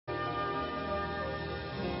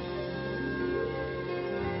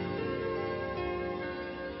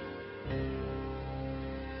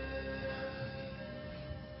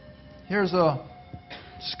Here's a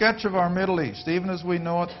sketch of our Middle East, even as we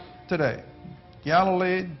know it today.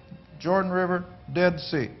 Galilee, Jordan River, Dead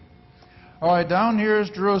Sea. All right, down here is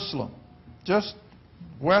Jerusalem, just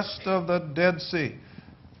west of the Dead Sea.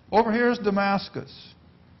 Over here is Damascus.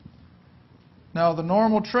 Now, the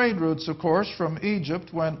normal trade routes, of course, from Egypt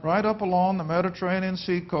went right up along the Mediterranean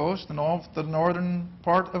Sea coast and off the northern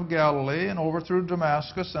part of Galilee and over through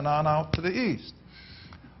Damascus and on out to the east.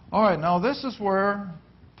 All right, now this is where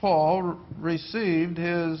Paul received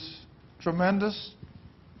his tremendous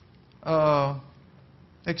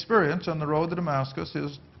experience on the road to Damascus,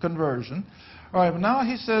 his conversion. All right, but now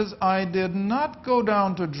he says, I did not go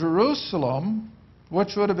down to Jerusalem,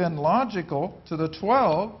 which would have been logical to the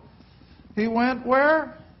 12. He went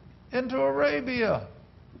where? Into Arabia.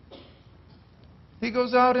 He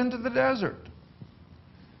goes out into the desert.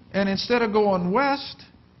 And instead of going west,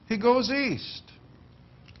 he goes east.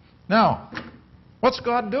 Now, what's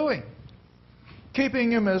God doing?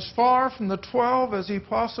 Keeping him as far from the 12 as he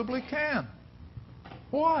possibly can.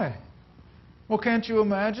 Why? Well, can't you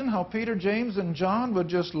imagine how Peter, James, and John would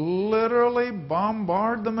just literally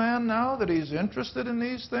bombard the man now that he's interested in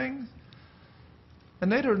these things?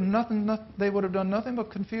 And they would have done nothing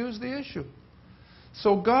but confuse the issue.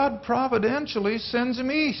 So God providentially sends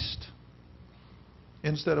him east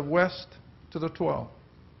instead of west to the 12.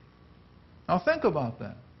 Now think about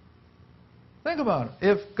that. Think about it.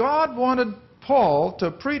 If God wanted Paul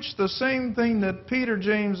to preach the same thing that Peter,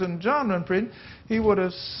 James, and John had preached, he would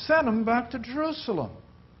have sent them back to Jerusalem.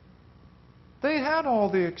 They had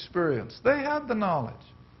all the experience. They had the knowledge.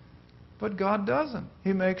 But God doesn't.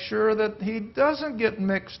 He makes sure that he doesn't get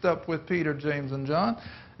mixed up with Peter, James, and John.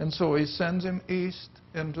 And so he sends him east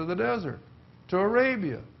into the desert, to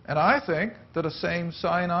Arabia. And I think to the same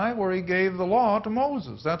Sinai where he gave the law to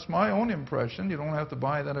Moses. That's my own impression. You don't have to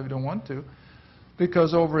buy that if you don't want to.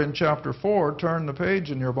 Because over in chapter 4, turn the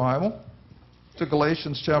page in your Bible to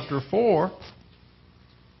Galatians chapter 4.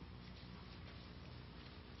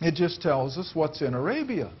 It just tells us what's in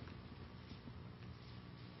Arabia.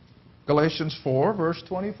 Galatians 4, verse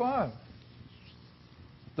 25.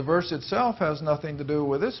 The verse itself has nothing to do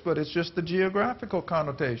with this, but it's just the geographical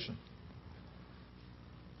connotation.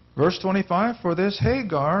 Verse 25, for this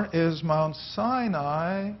Hagar is Mount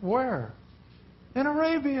Sinai, where? In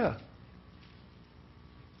Arabia.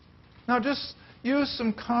 Now just use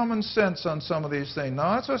some common sense on some of these things.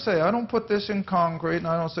 Now that's what I say, I don't put this in concrete and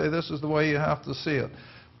I don't say this is the way you have to see it.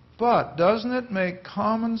 But doesn't it make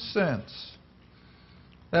common sense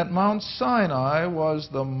that Mount Sinai was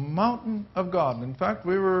the mountain of God? In fact,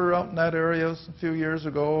 we were out in that area a few years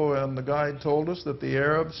ago, and the guide told us that the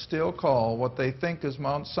Arabs still call what they think is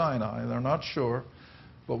Mount Sinai. They're not sure,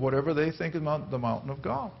 but whatever they think is the mountain of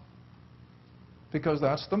God. Because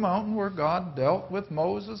that's the mountain where God dealt with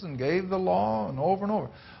Moses and gave the law and over.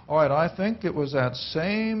 All right, I think it was that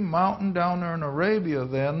same mountain down there in Arabia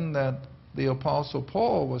then that the Apostle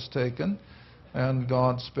Paul was taken. And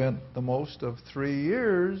God spent the most of 3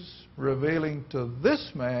 years revealing to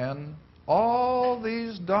this man all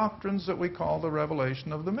these doctrines that we call the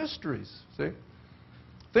revelation of the mysteries. See?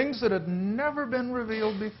 Things that had never been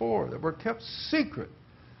revealed before, that were kept secret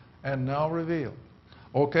and now revealed.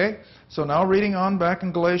 Okay? So now reading on back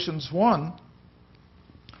in Galatians 1.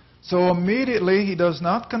 So immediately he does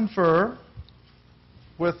not confer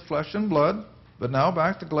with flesh and blood. But now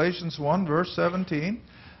back to Galatians 1, verse 17.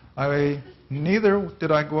 Neither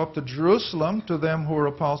did I go up to Jerusalem to them who were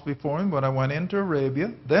apostles before me, but I went into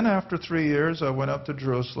Arabia. Then after 3 years I went up to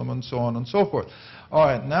Jerusalem, and so on and so forth. All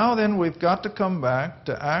right, now then we've got to come back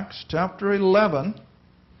to Acts chapter 11.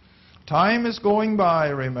 Time is going by,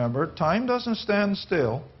 remember. Time doesn't stand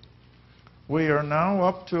still. We are now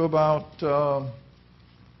up to about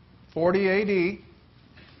 40 A.D.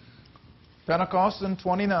 Pentecost in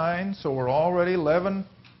 29, so we're already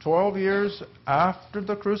 12 years after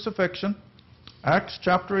the crucifixion. Acts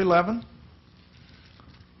chapter 11.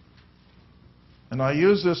 And I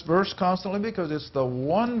use this verse constantly because it's the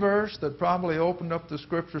one verse that probably opened up the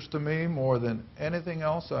Scriptures to me more than anything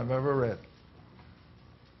else I've ever read.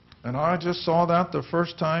 And I just saw that the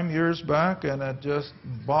first time years back, and it just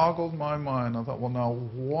boggled my mind. I thought, well, now,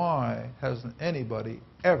 why hasn't anybody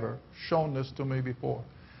ever shown this to me before?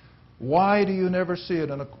 Why do you never see it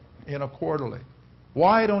in a quarterly?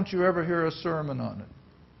 Why don't you ever hear a sermon on it?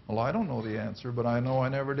 Well, I don't know the answer, but I know I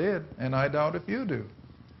never did, and I doubt if you do.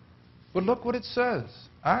 But look what it says.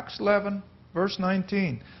 Acts 11, verse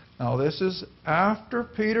 19. Now, this is after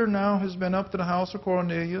Peter now has been up to the house of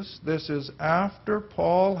Cornelius. This is after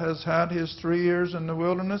Paul has had his 3 years in the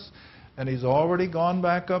wilderness, and he's already gone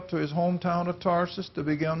back up to his hometown of Tarsus to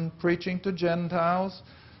begin preaching to Gentiles.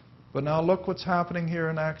 But now look what's happening here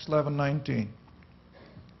in Acts 11:19.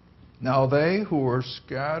 Now they who were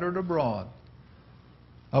scattered abroad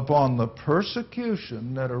upon the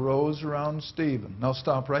persecution that arose around Stephen. Now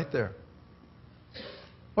stop right there.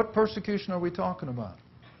 What persecution are we talking about?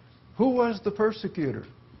 Who was the persecutor?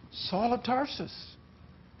 Saul of Tarsus.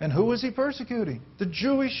 And who was he persecuting? The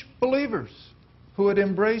Jewish believers who had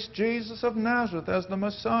embraced Jesus of Nazareth as the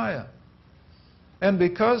Messiah. And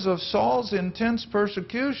because of Saul's intense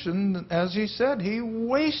persecution, as he said, he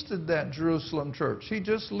wasted that Jerusalem church. He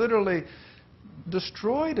just literally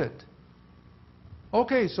destroyed it.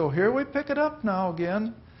 Okay, so here we pick it up now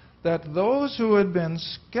again, that those who had been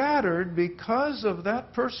scattered because of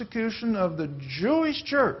that persecution of the Jewish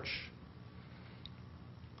church,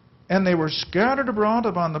 and they were scattered abroad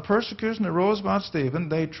upon the persecution that arose about Stephen,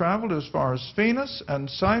 they traveled as far as Phoenix and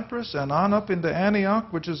Cyprus and on up into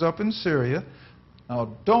Antioch, which is up in Syria.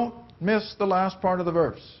 Now, don't miss the last part of the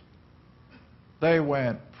verse. They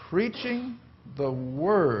went preaching the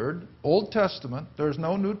Word, Old Testament. There's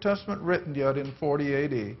no New Testament written yet in 40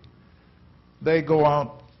 A.D. They go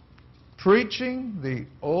out preaching the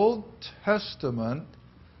Old Testament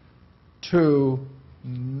to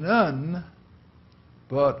none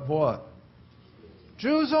but what?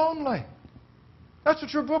 Jews only. That's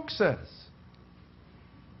what your book says.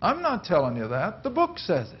 I'm not telling you that. The book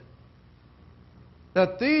says it.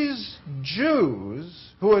 That these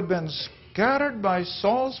Jews who had been scattered by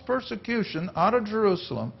Saul's persecution out of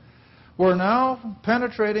Jerusalem were now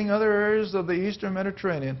penetrating other areas of the Eastern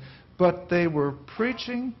Mediterranean, but they were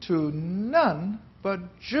preaching to none but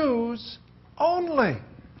Jews only.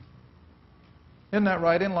 Isn't that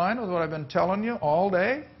right in line with what I've been telling you all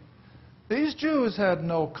day? These Jews had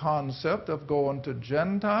no concept of going to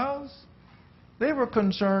Gentiles. They were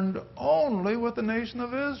concerned only with the nation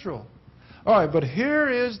of Israel. All right, but here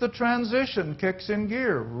is the transition kicks in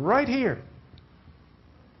gear, right here.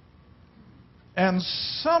 And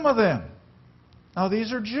some of them, now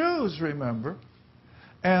these are Jews, remember,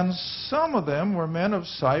 and some of them were men of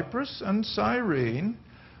Cyprus and Cyrene,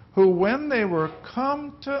 who when they were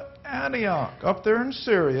come to Antioch, up there in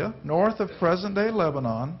Syria, north of present-day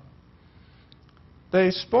Lebanon, they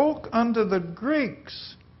spoke unto the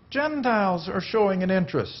Greeks. Gentiles are showing an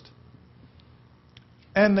interest.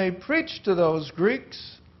 And they preached to those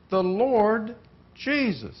Greeks the Lord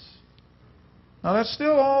Jesus. Now that's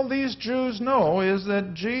still all these Jews know, is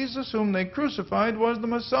that Jesus whom they crucified was the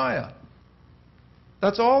Messiah.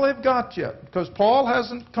 That's all they've got yet, because Paul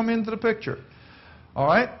hasn't come into the picture. All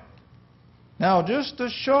right? Now, just to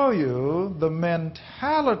show you the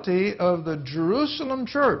mentality of the Jerusalem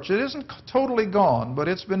church, it isn't totally gone, but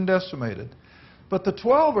it's been decimated. But the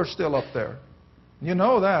 12 are still up there. You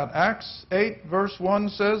know that. Acts 8 verse 1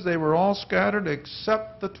 says they were all scattered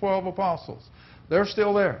except the 12 apostles. They're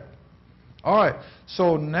still there. All right.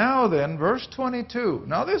 So now then, verse 22.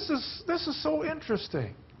 Now this is so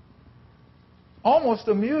interesting. Almost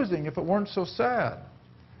amusing if it weren't so sad.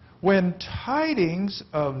 When tidings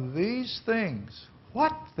of these things,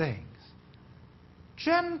 what things?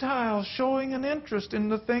 Gentiles showing an interest in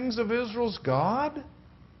the things of Israel's God?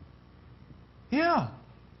 Yeah.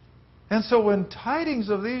 And so when tidings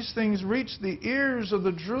of these things reached the ears of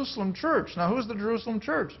the Jerusalem church, now who's the Jerusalem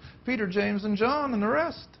church? Peter, James, and John, and the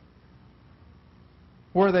rest.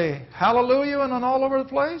 Were they hallelujah and all over the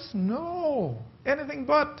place? No. Anything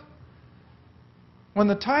but. When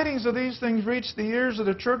the tidings of these things reached the ears of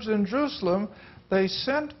the church in Jerusalem, they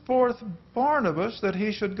sent forth Barnabas that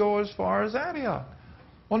he should go as far as Antioch.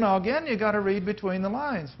 Well, now again, you've got to read between the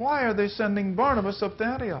lines. Why are they sending Barnabas up to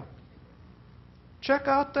Antioch? Check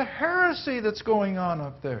out the heresy that's going on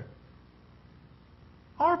up there.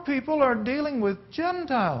 Our people are dealing with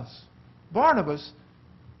Gentiles. Barnabas,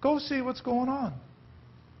 go see what's going on.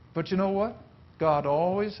 But you know what? God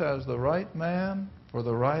always has the right man for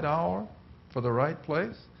the right hour, for the right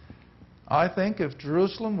place. I think if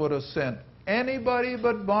Jerusalem would have sent anybody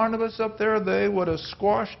but Barnabas up there, they would have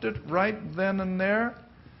squashed it right then and there.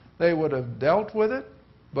 They would have dealt with it.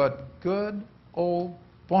 But good old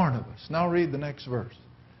Barnabas. Now read the next verse.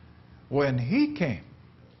 When he came,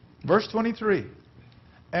 verse 23,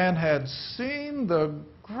 and had seen the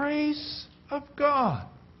grace of God.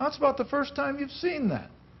 That's about the first time you've seen that.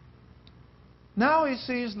 Now he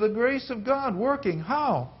sees the grace of God working.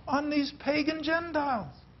 How? On these pagan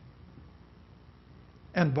Gentiles.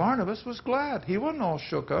 And Barnabas was glad. He wasn't all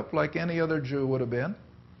shook up like any other Jew would have been.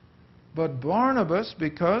 But Barnabas,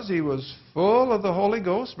 because he was full of the Holy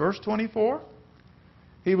Ghost, verse 24,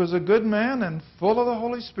 he was a good man and full of the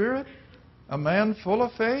Holy Spirit, a man full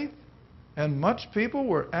of faith, and much people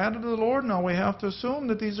were added to the Lord. Now we have to assume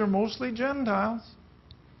that these are mostly Gentiles.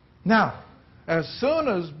 Now, as soon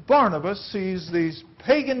as Barnabas sees these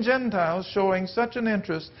pagan Gentiles showing such an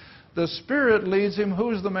interest, the Spirit leads him.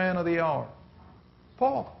 Who's the man of the hour?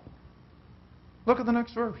 Paul. Look at the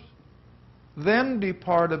next verse. Then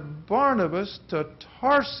departed Barnabas to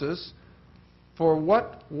Tarsus for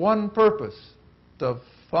what one purpose? To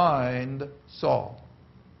find Saul.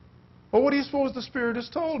 Well, what do you suppose the Spirit has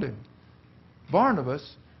told him?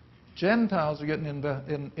 Barnabas, Gentiles are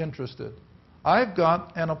getting interested. I've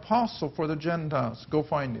got an apostle for the Gentiles. Go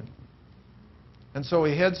find him. And so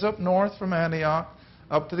he heads up north from Antioch,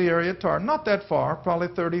 up to the area of Tarsus. Not that far, probably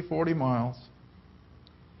 30, 40 miles.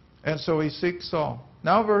 And so he seeks Saul.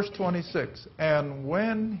 Now verse 26. And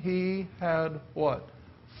when he had what?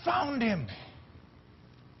 Found him.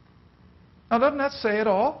 Now doesn't that say it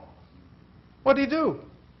all? What did he do?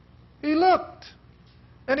 He looked.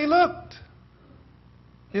 And he looked.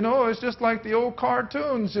 You know, it's just like the old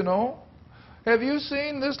cartoons, you know. Have you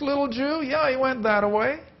seen this little Jew? Yeah, he went that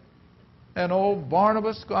way. And old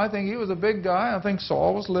Barnabas, I think he was a big guy. I think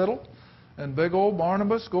Saul was little. And big old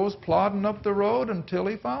Barnabas goes plodding up the road until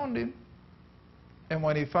he found him. And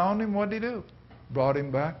when he found him, what did he do? Brought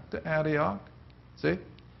him back to Antioch. See?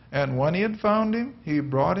 And when he had found him, he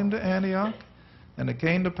brought him to Antioch. And it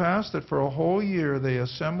came to pass that for a whole year they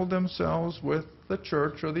assembled themselves with the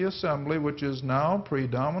church or the assembly, which is now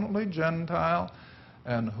predominantly Gentile.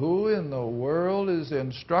 And who in the world is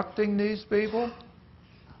instructing these people?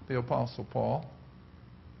 The Apostle Paul.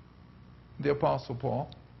 The Apostle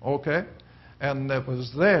Paul. Okay? And it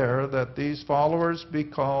was there that these followers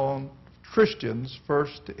became Christians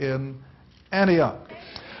first in Antioch.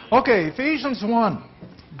 Okay, Ephesians 1.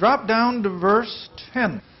 Drop down to verse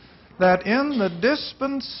 10. That in the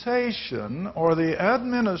dispensation or the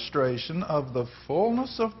administration of the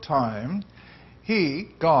fullness of time, He,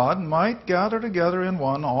 God, might gather together in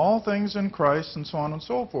one all things in Christ, and so on and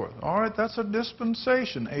so forth. All right, that's a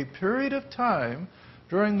dispensation, a period of time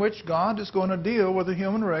during which God is going to deal with the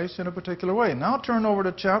human race in a particular way. Now turn over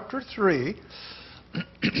to chapter 3.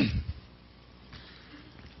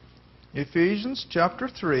 Ephesians chapter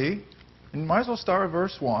 3. And you might as well start with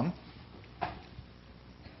verse 1.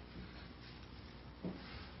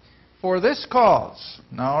 For this cause.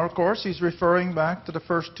 Now, of course, he's referring back to the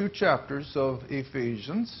first two chapters of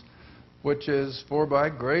Ephesians, which is, for by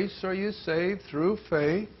grace are you saved through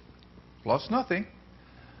faith, plus nothing,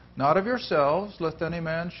 not of yourselves, lest any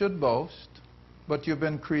man should boast, but you've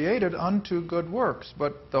been created unto good works.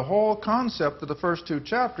 But the whole concept of the first two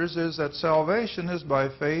chapters is that salvation is by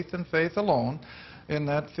faith and faith alone, in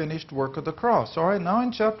that finished work of the cross. All right, now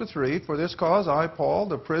in chapter 3, for this cause I, Paul,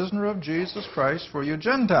 the prisoner of Jesus Christ, for you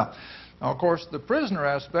Gentile. Now, of course, the prisoner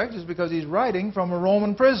aspect is because he's writing from a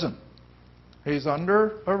Roman prison. He's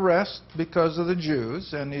under arrest because of the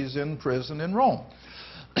Jews, and he's in prison in Rome.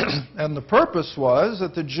 And the purpose was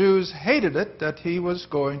that the Jews hated it that he was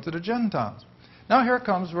going to the Gentiles. Now here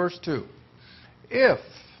comes verse 2. If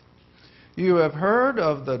you have heard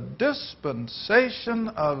of the dispensation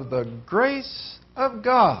of the grace of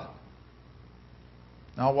God.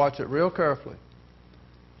 Now watch it real carefully.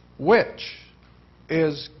 Which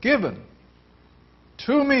is given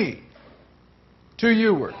to me, to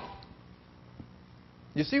youward.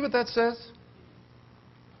 You see what that says?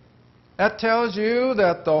 That tells you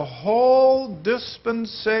that the whole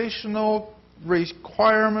dispensational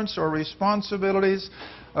requirements or responsibilities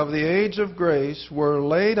of the age of grace were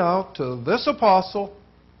laid out to this apostle,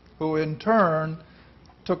 who in turn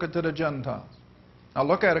took it to the Gentiles. Now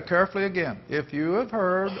look at it carefully again. If you have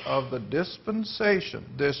heard of the dispensation,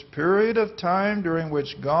 this period of time during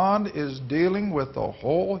which God is dealing with the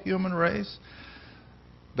whole human race,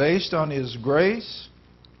 based on His grace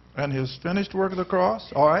and His finished work of the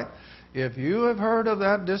cross, all right, if you have heard of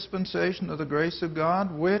that dispensation of the grace of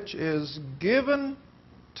God, which is given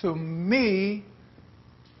to me,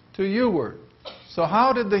 to youward. So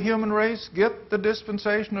how did the human race get the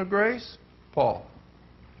dispensation of grace? Paul.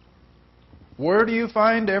 Where do you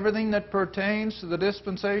find everything that pertains to the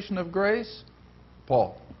dispensation of grace?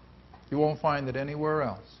 Paul. You won't find it anywhere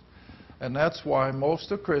else. And that's why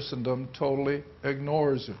most of Christendom totally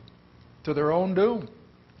ignores it, to their own doom.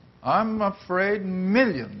 I'm afraid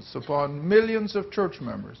millions upon millions of church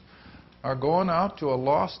members are going out to a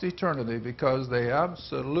lost eternity because they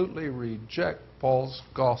absolutely reject Paul's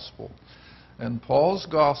gospel. And Paul's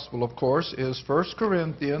gospel, of course, is 1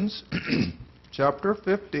 Corinthians chapter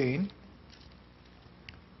 15,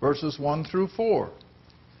 verses 1 through 4.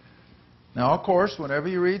 Now, of course, whenever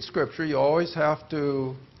you read Scripture, you always have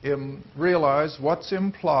to realize what's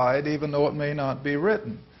implied, even though it may not be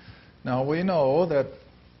written. Now, we know that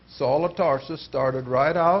Saul of Tarsus started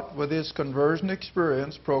right out with his conversion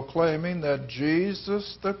experience proclaiming that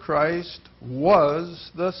Jesus the Christ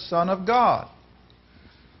was the Son of God.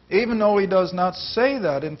 Even though he does not say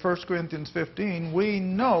that in 1 Corinthians 15, we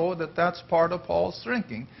know that that's part of Paul's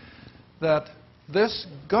thinking, that this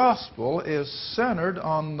gospel is centered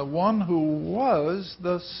on the one who was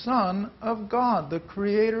the Son of God, the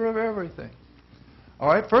creator of everything. All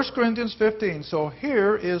right, 1 Corinthians 15. So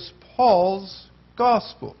here is Paul's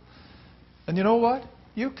gospel. And you know what?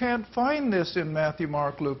 You can't find this in Matthew,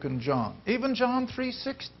 Mark, Luke, and John. Even John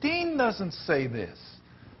 3:16 doesn't say this.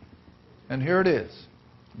 And here it is.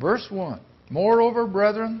 Verse 1. Moreover,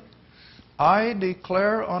 brethren, I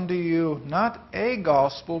declare unto you not a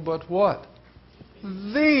gospel, but what?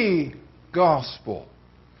 The gospel,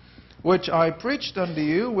 which I preached unto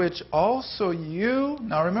you, which also you...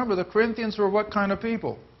 Now remember, the Corinthians were what kind of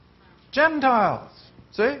people? Gentiles.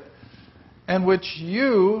 See? And which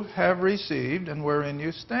you have received, and wherein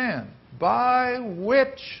you stand. By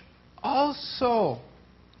which also...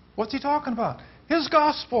 What's he talking about? His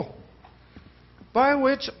gospel. By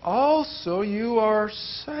which also you are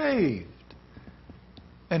saved.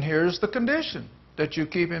 And here's the condition. That you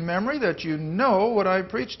keep in memory, that you know what I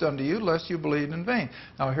preached unto you, lest you believe in vain.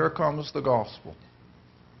 Now here comes the gospel.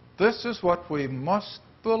 This is what we must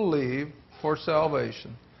believe for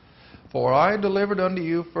salvation. For I delivered unto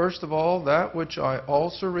you first of all that which I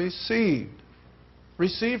also received.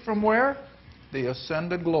 Received from where? The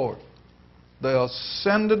ascended Lord. The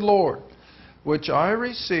ascended Lord. Which I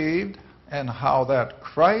received, and how that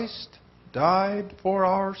Christ died for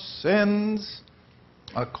our sins,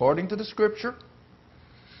 according to the Scripture,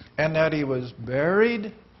 and that he was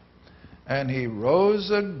buried, and he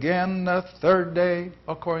rose again the third day,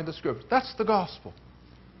 according to the Scripture. That's the gospel.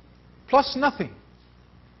 Plus nothing.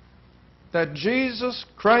 That Jesus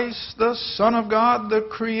Christ, the Son of God, the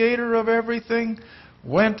creator of everything,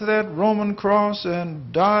 went to that Roman cross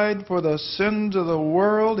and died for the sins of the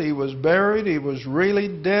world. He was buried. He was really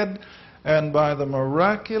dead. And by the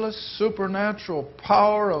miraculous supernatural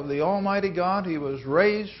power of the Almighty God, he was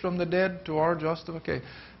raised from the dead to our justification.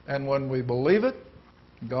 And when we believe it,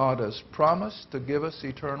 God has promised to give us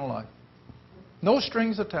eternal life. No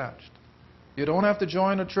strings attached. You don't have to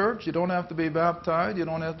join a church. You don't have to be baptized. You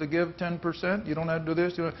don't have to give 10%. You don't have to do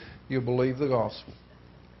this. You believe the gospel.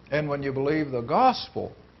 And when you believe the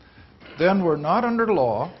gospel, then we're not under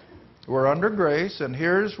law. We're under grace. And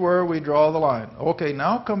here's where we draw the line. Okay,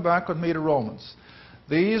 now come back with me to Romans.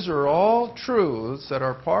 These are all truths that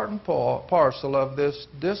are part and parcel of this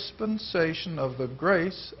dispensation of the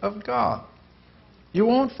grace of God. You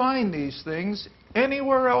won't find these things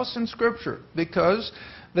anywhere else in Scripture because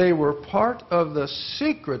they were part of the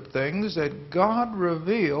secret things that God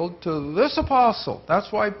revealed to this apostle.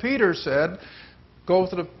 That's why Peter said, go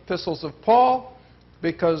to the epistles of Paul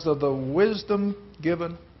because of the wisdom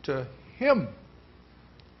given to him.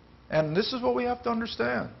 And this is what we have to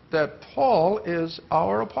understand, that Paul is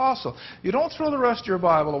our apostle. You don't throw the rest of your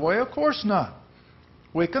Bible away, of course not.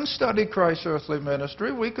 We can study Christ's earthly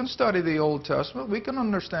ministry. We can study the Old Testament. We can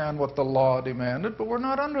understand what the law demanded, but we're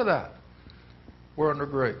not under that. We're under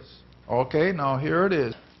grace. Okay, now here it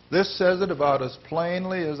is. This says it about as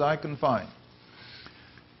plainly as I can find.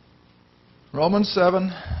 Romans 7,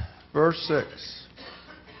 verse 6.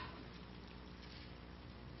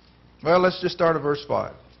 Well, let's just start at verse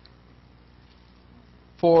 5.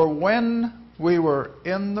 For when we were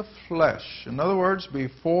in the flesh, in other words,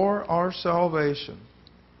 before our salvation,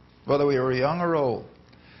 whether we were young or old,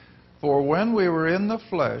 for when we were in the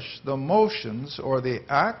flesh, the motions or the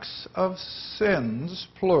acts of sins,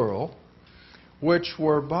 plural, which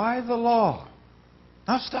were by the law.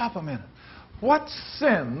 Now stop a minute. What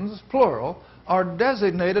sins, plural, are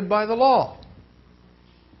designated by the law?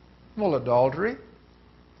 Well, adultery,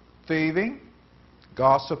 thieving,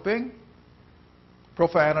 gossiping,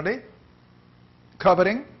 profanity,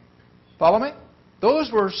 coveting. Follow me?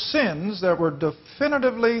 Those were sins that were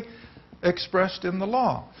definitively expressed in the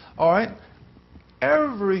law. All right?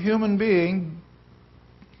 Every human being,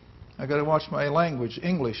 I got to watch my language,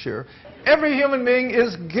 English here. Every human being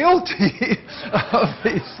is guilty of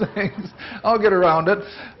these things. I'll get around it.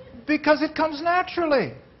 Because it comes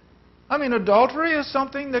naturally. I mean, adultery is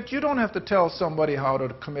something that you don't have to tell somebody how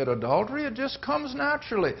to commit adultery. It just comes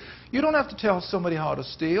naturally. You don't have to tell somebody how to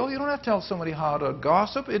steal. You don't have to tell somebody how to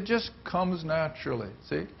gossip. It just comes naturally.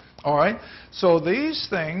 See? All right? So these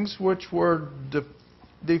things which were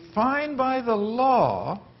defined by the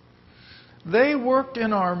law, they worked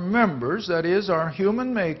in our members, that is, our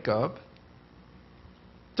human makeup,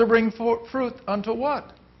 to bring fruit unto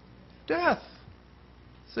what? Death.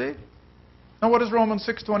 See? Now what does Romans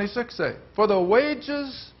 6:26 say? For the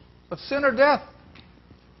wages of sin are death.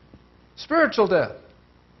 Spiritual death.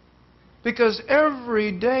 Because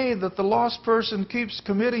every day that the lost person keeps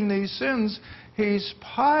committing these sins, he's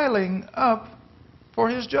piling up for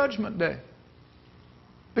his judgment day.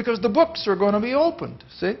 Because the books are going to be opened,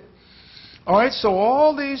 see? All right, so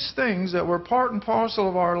all these things that were part and parcel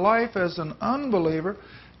of our life as an unbeliever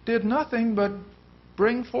did nothing but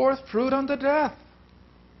bring forth fruit unto death.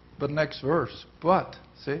 But next verse,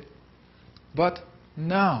 see? But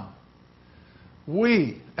now,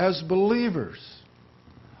 we as believers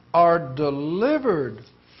are delivered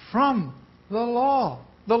from the law.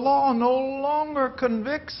 The law no longer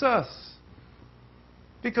convicts us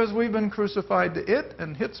because we've been crucified to it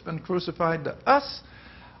and it's been crucified to us.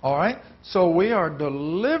 All right? So we are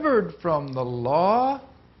delivered from the law,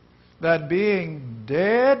 that being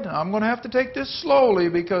dead. I'm going to have to take this slowly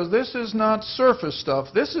because this is not surface stuff.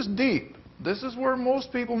 This is deep. This is where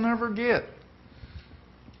most people never get.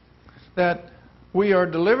 That we are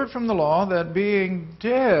delivered from the law, that being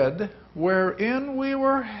dead, wherein we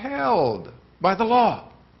were held by the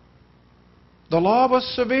law. The law was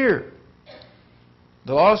severe.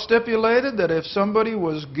 The law stipulated that if somebody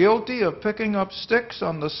was guilty of picking up sticks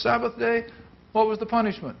on the Sabbath day, what was the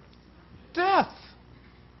punishment? Death.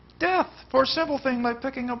 Death for a simple thing like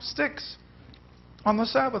picking up sticks on the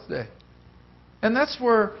Sabbath day. And that's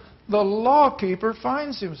where the lawkeeper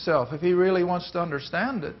finds himself if he really wants to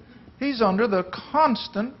understand it. He's under the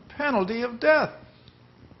constant penalty of death.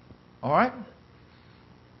 All right?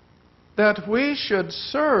 That we should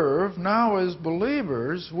serve, now as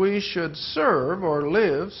believers, we should serve or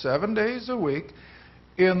live 7 days a week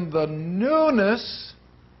in the newness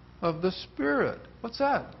of the Spirit. What's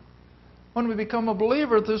that? When we become a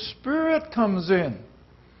believer, the Spirit comes in.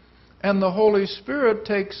 And the Holy Spirit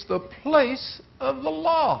takes the place of the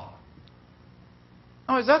law.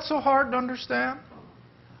 Now, is that so hard to understand?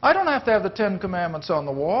 I don't have to have the 10 Commandments on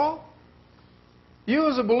the wall. You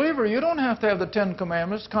as a believer, you don't have to have the 10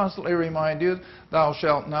 Commandments constantly remind you, thou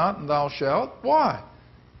shalt not and thou shalt. Why?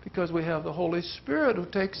 Because we have the Holy Spirit who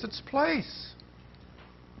takes its place.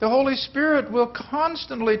 The Holy Spirit will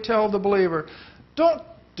constantly tell the believer, don't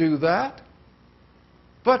do that.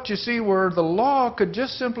 But you see, where the law could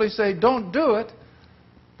just simply say, don't do it,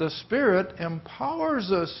 the Spirit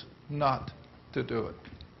empowers us not to do it,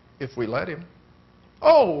 if we let Him.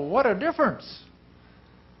 Oh, what a difference.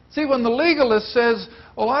 See, when the legalist says,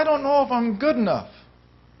 well, I don't know if I'm good enough.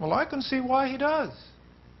 Well, I can see why he does.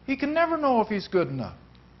 He can never know if he's good enough.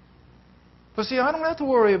 But see, I don't have to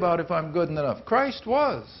worry about if I'm good enough. Christ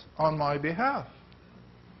was on my behalf.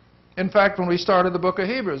 In fact, when we started the book of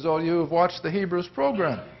Hebrews, all you who have watched the Hebrews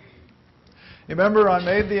program, remember I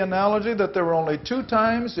made the analogy that there were only 2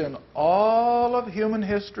 times in all of human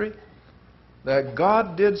history that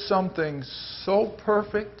God did something so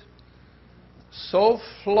perfect, so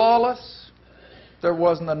flawless, there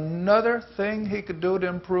wasn't another thing He could do to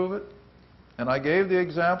improve it. And I gave the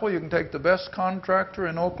example, you can take the best contractor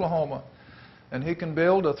in Oklahoma, and he can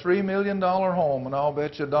build a $3 million home, and I'll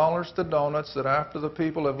bet you dollars to donuts that after the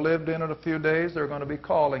people have lived in it a few days, they're going to be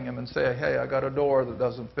calling him and say, hey, I got a door that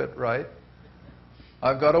doesn't fit right.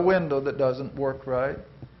 I've got a window that doesn't work right.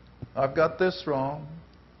 I've got this wrong.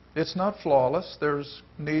 It's not flawless. There's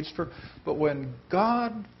needs for... But when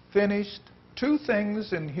God finished 2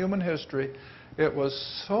 things in human history, it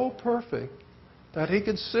was so perfect that He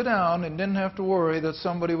could sit down and didn't have to worry that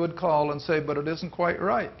somebody would call and say, but it isn't quite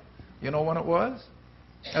right. You know when it was?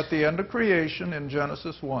 At the end of creation in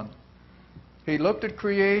Genesis 1. He looked at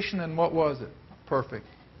creation and what was it? Perfect.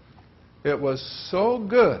 It was so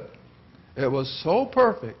good, it was so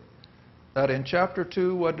perfect, that in chapter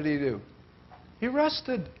 2, what did He do? He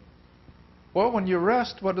rested. Well, when you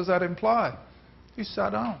rest, what does that imply? He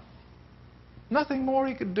sat down. Nothing more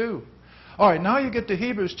He could do. All right, now you get to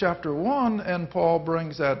Hebrews chapter 1, and Paul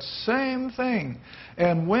brings that same thing.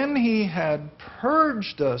 And when He had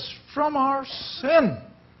purged us from our sin,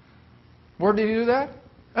 where did He do that?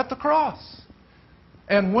 At the cross.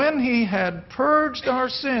 And when He had purged our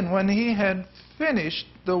sin, when He had finished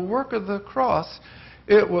the work of the cross,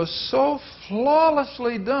 it was so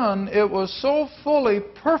flawlessly done, it was so fully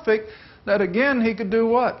perfect, that again He could do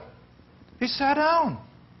what? He sat down.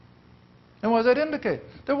 And what does that indicate?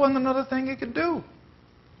 There wasn't another thing He could do.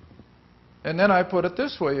 And then I put it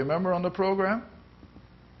this way, you remember on the program?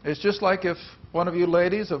 It's just like if one of you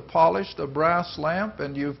ladies have polished a brass lamp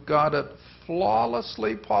and you've got it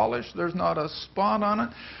flawlessly polished, there's not a spot on it.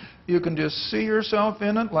 You can just see yourself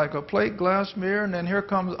in it like a plate glass mirror, and then here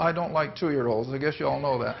comes, I don't like 2-year-olds, I guess you all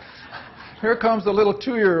know that. Here comes the little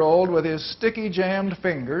 2-year-old with his sticky jammed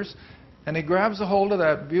fingers, and he grabs a hold of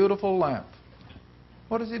that beautiful lamp.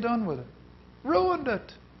 What has he done with it? Ruined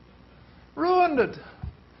it. Ruined it.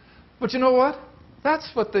 But you know what? That's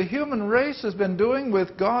what the human race has been doing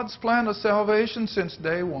with God's plan of salvation since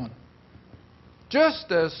day one.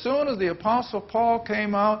 Just as soon as the Apostle Paul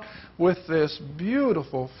came out with this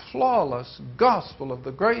beautiful, flawless gospel of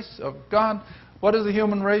the grace of God, what does the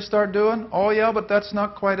human race start doing? Oh yeah, but that's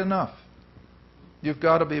not quite enough. You've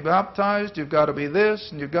got to be baptized, you've got to be this,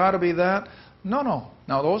 and you've got to be that. No, no.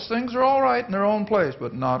 Now those things are all right in their own place,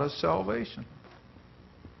 but not as salvation.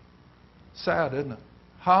 Sad, isn't it?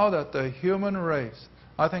 How that the human race...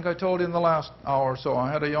 I think I told you in the last hour or so,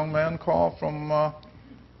 I had a young man call from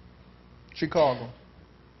Chicago,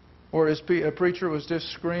 where a preacher was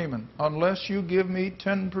just screaming, unless you give me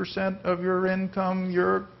 10% of your income,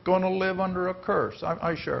 you're going to live under a curse.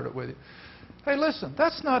 I shared it with you. Hey, listen,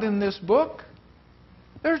 that's not in this book.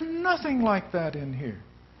 There's nothing like that in here.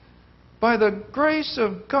 By the grace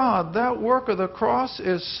of God, that work of the cross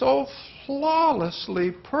is so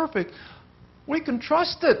flawlessly perfect, we can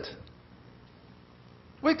trust it.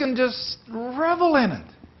 We can just revel in it.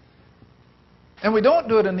 And we don't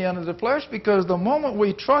do it in the end of the flesh, because the moment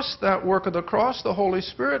we trust that work of the cross, the Holy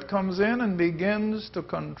Spirit comes in and begins to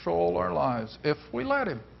control our lives, if we let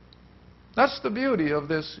Him. That's the beauty of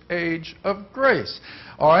this age of grace.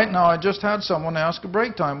 All right, now I just had someone ask at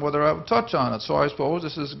break time whether I would touch on it, so I suppose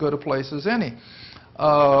this is as good a place as any.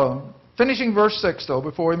 Finishing verse 6, though,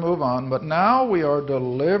 before we move on. But now we are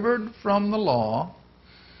delivered from the law,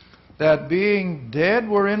 that being dead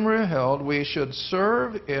wherein we are held, we should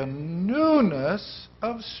serve in newness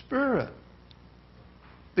of spirit,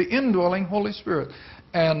 the indwelling Holy Spirit,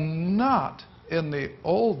 and not in the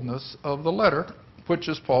oldness of the letter, which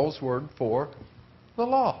is Paul's word for the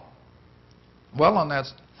law. Well, on that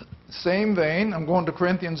same vein, I'm going to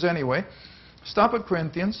Corinthians anyway. Stop at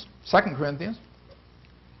Corinthians, 2 Corinthians,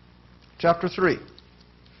 chapter 3.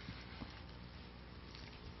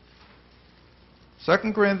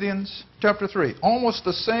 2 Corinthians chapter 3. Almost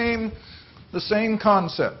the same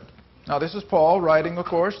concept. Now this is Paul writing, of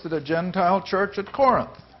course, to the Gentile church at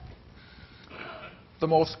Corinth, the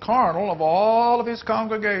most carnal of all of his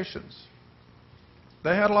congregations.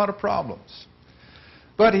 They had a lot of problems.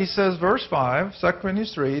 But he says, verse 5, 2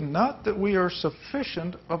 Corinthians 3, not that we are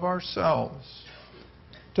sufficient of ourselves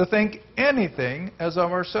to think anything as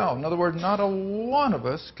of ourselves. In other words, not a one of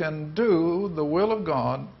us can do the will of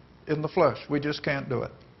God in the flesh. We just can't do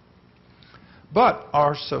it. But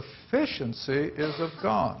our sufficiency is of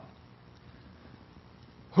God,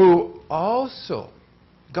 who also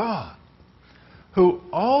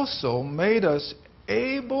made us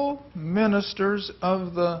able ministers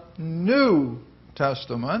of the New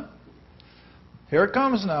Testament. Here it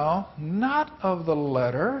comes now, not of the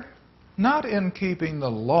letter, not in keeping the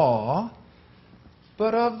law,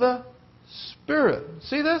 but of the Spirit.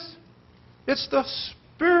 See this? It's the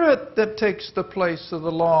Spirit that takes the place of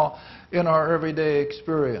the law in our everyday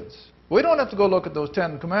experience. We don't have to go look at those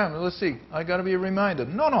 10 commandments. Let's see, I got to be reminded.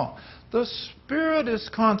 No. The Spirit is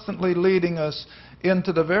constantly leading us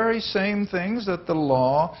into the very same things that the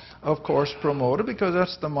law, of course, promoted, because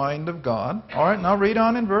that's the mind of God. All right, now read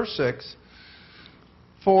on in verse 6.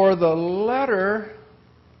 For the letter,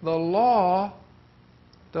 the law,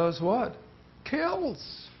 does what?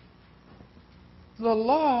 Kills. The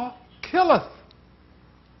law killeth.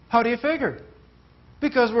 How do you figure?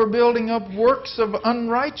 Because we're building up works of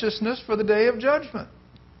unrighteousness for the day of judgment.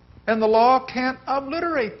 And the law can't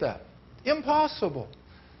obliterate that. Impossible.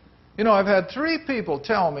 You know, I've had 3 people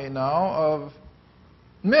tell me now of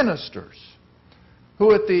ministers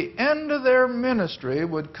who at the end of their ministry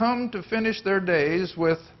would come to finish their days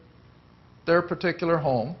with their particular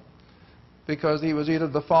home, because he was either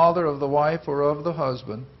the father of the wife or of the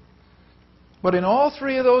husband. But in all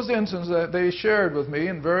 3 of those instances that they shared with me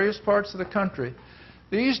in various parts of the country,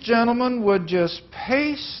 these gentlemen would just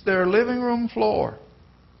pace their living room floor.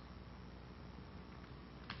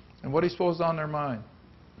 And what do you suppose is on their mind?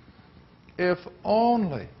 If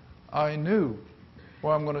only I knew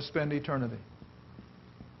where I'm going to spend eternity.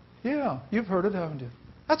 Yeah, you've heard it, haven't you?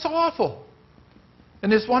 That's awful.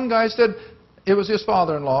 And this one guy said, it was his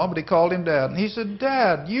father-in-law, but he called him Dad. And he said,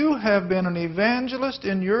 Dad, you have been an evangelist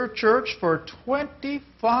in your church for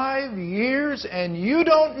 25 years and you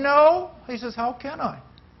don't know? He says, how can I?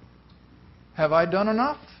 Have I done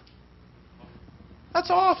enough?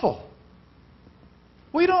 That's awful.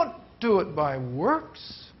 We don't do it by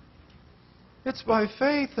works. It's by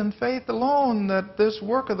faith and faith alone that this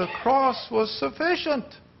work of the cross was sufficient.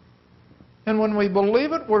 And when we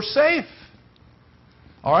believe it, we're safe.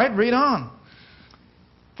 All right, read on.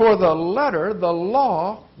 For the letter, the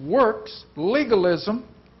law, works, legalism,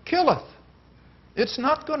 killeth. It's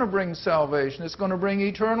not going to bring salvation. It's going to bring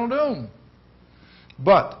eternal doom.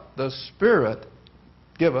 But the Spirit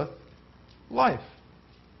giveth life.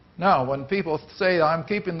 Now, when people say, I'm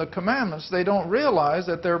keeping the commandments, they don't realize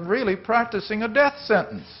that they're really practicing a death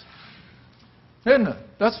sentence. Isn't it?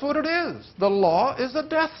 That's what it is. The law is a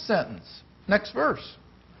death sentence. Next verse.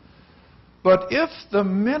 But if the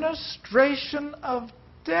ministration of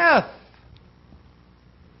death.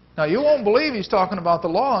 Now, you won't believe he's talking about the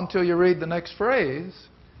law until you read the next phrase.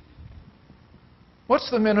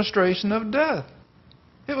 What's the ministration of death?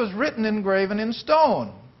 It was written, engraven in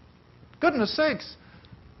stone. Goodness sakes,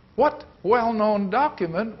 what well-known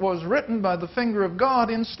document was written by the finger of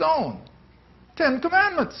God in stone? 10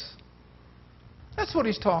 Commandments. That's what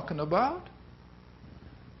he's talking about.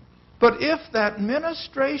 But if that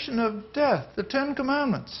ministration of death, the 10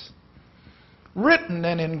 Commandments, written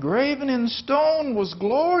and engraven in stone, was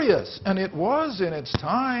glorious, and it was in its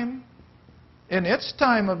time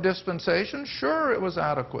of dispensation, sure, it was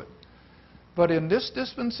adequate. But in this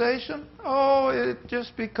dispensation, oh, it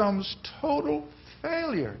just becomes total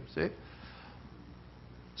failure, see?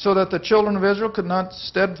 So that the children of Israel could not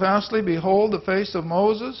steadfastly behold the face of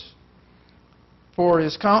Moses, for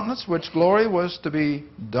his countenance, which glory was to be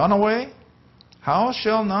done away. How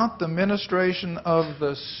shall not the ministration of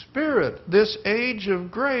the Spirit, this age of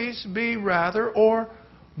grace, be rather or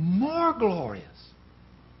more glorious?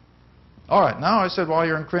 All right, now I said while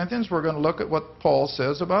you're in Corinthians, we're going to look at what Paul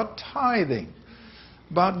says about tithing,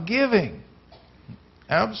 about giving.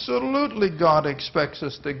 Absolutely, God expects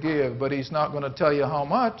us to give, but He's not going to tell you how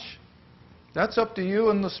much. That's up to you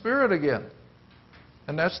and the Spirit again.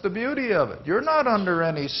 And that's the beauty of it. You're not under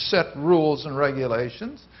any set rules and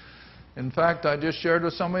regulations. In fact, I just shared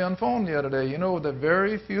with somebody on the phone the other day, you know that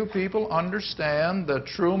very few people understand the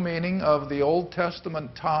true meaning of the Old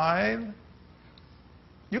Testament tithe.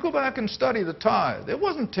 You go back and study the tithe. It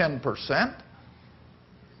wasn't 10%.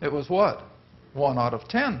 It was what? 1 out of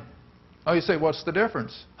 10. Oh, you say, what's the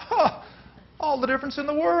difference? Ha! All the difference in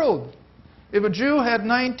the world. If a Jew had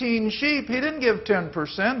 19 sheep, he didn't give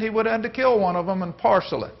 10%. He would have had to kill one of them and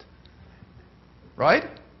parcel it. Right?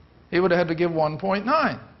 He would have had to give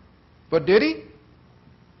 1.9. But did he?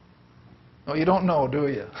 Oh, you don't know, do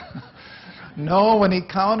you? No, when he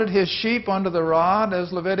counted his sheep under the rod,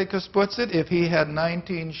 as Leviticus puts it, if he had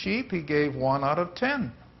 19 sheep, he gave 1 out of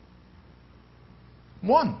 10.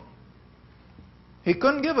 1. He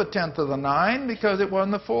couldn't give 1/10 of the 9 because it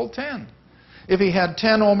wasn't the full 10. If he had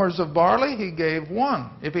 10 omers of barley, he gave 1.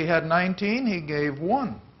 If he had 19, he gave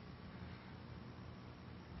 1.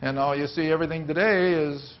 And now you see everything today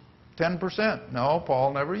is 10%. No,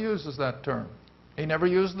 Paul never uses that term. He never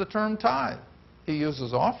used the term tithe. He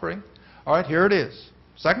uses offering. All right, here it is.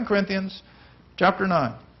 2 Corinthians chapter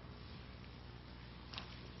 9.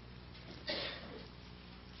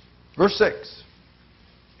 Verse 6.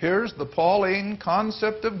 Here's the Pauline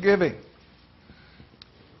concept of giving.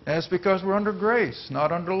 And it's because we're under grace,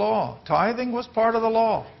 not under law. Tithing was part of the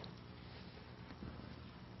law.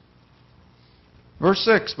 Verse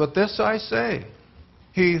 6, but this I say,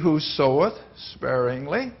 he who soweth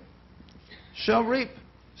sparingly shall reap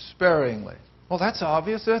sparingly. Well, that's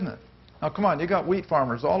obvious, isn't it? Now, come on, you got wheat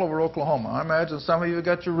farmers all over Oklahoma. I imagine some of you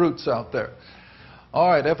got your roots out there. All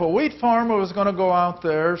right, if a wheat farmer was going to go out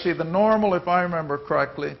there, see, the normal, if I remember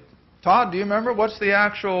correctly, Todd, do you remember? What's the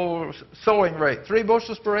actual sowing rate? 3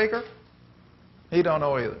 bushels per acre? He don't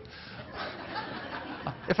know either.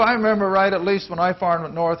 If I remember right, at least when I farmed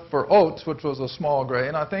up north for oats, which was a small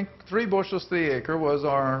grain, I think 3 bushels to the acre was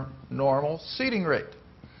our normal seeding rate.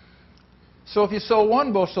 So if you sow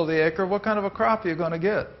 1 bushel to the acre, what kind of a crop are you going to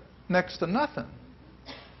get? Next to nothing.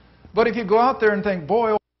 But if you go out there and think,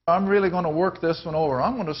 boy, I'm really going to work this one over.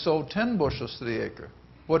 I'm going to sow 10 bushels to the acre.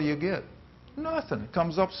 What do you get? Nothing. It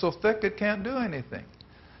comes up so thick it can't do anything.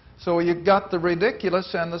 So you've got the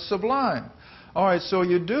ridiculous and the sublime. All right, so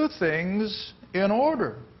you do things in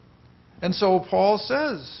order. And so Paul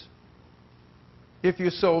says, if you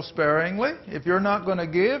sow sparingly, if you're not going to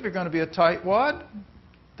give, you're going to be a tightwad,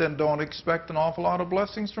 then don't expect an awful lot of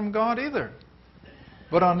blessings from God either.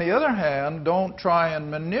 But on the other hand, don't try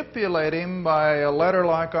and manipulate Him by a letter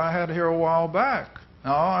like I had here a while back.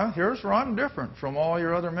 Now, here's where I'm different from all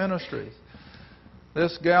your other ministries.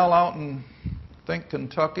 This gal out in, I think,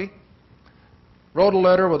 Kentucky, wrote a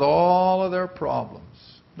letter with all of their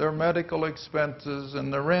problems, their medical expenses,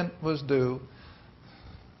 and the rent was due.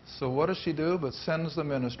 So what does she do but sends the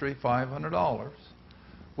ministry $500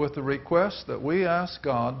 with the request that we ask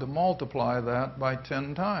God to multiply that by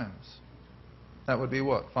 10 times. That would be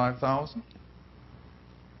what, 5,000?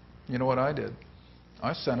 You know what I did?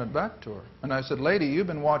 I sent it back to her. And I said, lady, you've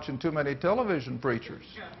been watching too many television preachers.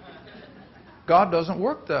 God doesn't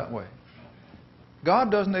work that way.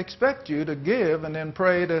 God doesn't expect you to give and then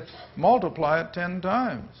pray to multiply it 10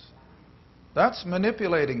 times. That's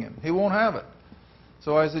manipulating Him. He won't have it.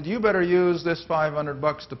 So I said, you better use this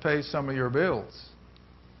 $500 to pay some of your bills.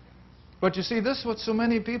 But you see, this is what so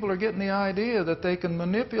many people are getting the idea, that they can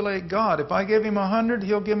manipulate God. If I give Him 100,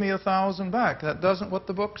 He'll give me 1,000 back. That doesn't what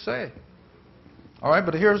the books say. All right,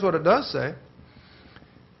 but here's what it does say.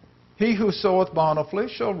 He who soweth bountifully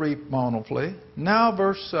shall reap bountifully. Now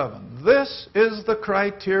verse 7. This is the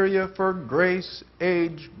criteria for grace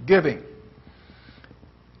age giving.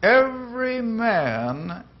 Every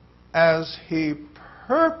man as he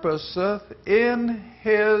purposeth in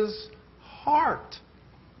his heart.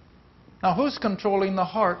 Now who's controlling the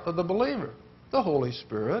heart of the believer? The Holy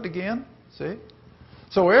Spirit again, see?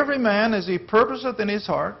 So every man as he purposeth in his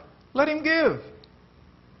heart, let him give.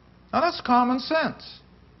 Now that's common sense.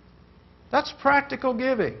 That's practical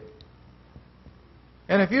giving.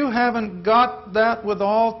 And if you haven't got that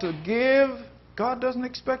withal to give, God doesn't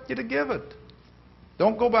expect you to give it.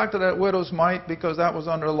 Don't go back to that widow's mite, because that was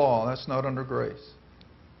under law. That's not under grace.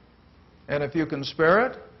 And if you can spare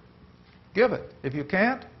it, give it. If you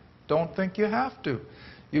can't, don't think you have to.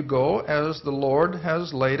 You go as the Lord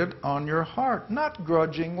has laid it on your heart, not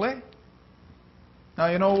grudgingly. Now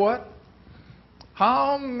you know what?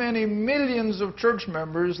 How many millions of church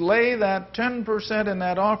members lay that 10% in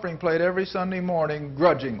that offering plate every Sunday morning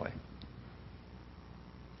grudgingly?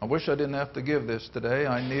 I wish I didn't have to give this today.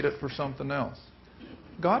 I need it for something else.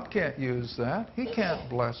 God can't use that. He can't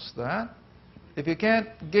bless that. If you can't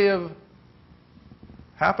give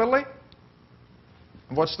happily,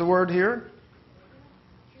 what's the word here?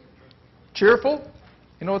 Cheerful.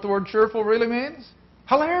 You know what the word cheerful really means?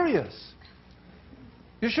 Hilarious.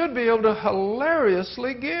 You should be able to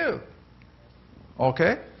hilariously give.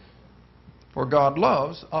 Okay? For God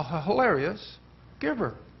loves a hilarious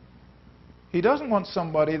giver. He doesn't want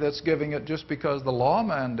somebody that's giving it just because the law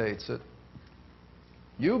mandates it.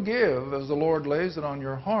 You give as the Lord lays it on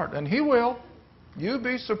your heart, and He will. You'd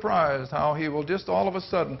be surprised how He will just all of a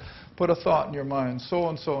sudden put a thought in your mind,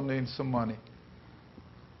 so-and-so needs some money.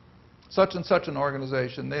 Such and such an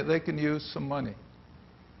organization, they can use some money.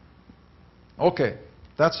 Okay.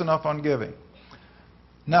 That's enough on giving.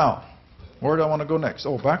 Now, where do I want to go next?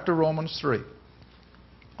 Oh, back to Romans 3.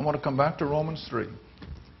 I want to come back to Romans 3.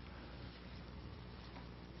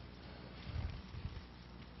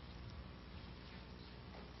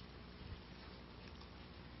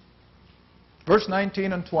 Verse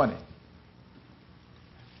 19 and 20.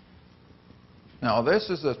 Now,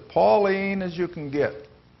 this is as Pauline as you can get.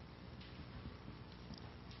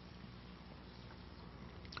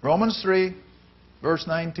 Romans 3. Verse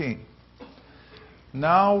 19.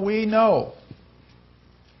 Now we know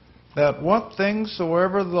that what things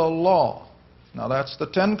soever the law, now that's the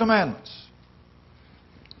 10 Commandments,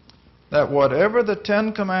 that whatever the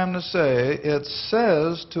 10 Commandments say, it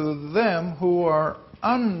says to them who are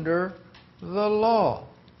under the law.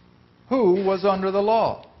 Who was under the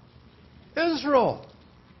law? Israel.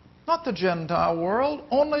 Not the Gentile world.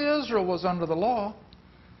 Only Israel was under the law.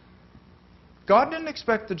 God didn't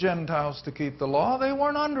expect the Gentiles to keep the law. They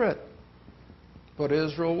weren't under it. But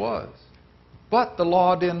Israel was. But the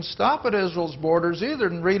law didn't stop at Israel's borders either.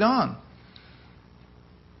 And read on.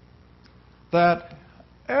 That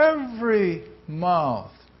every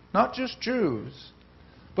mouth, not just Jews,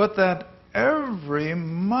 but that every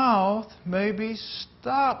mouth may be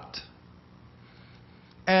stopped.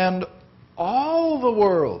 And all the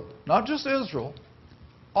world, not just Israel,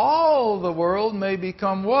 all the world may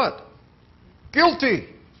become what? Guilty.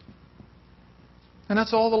 And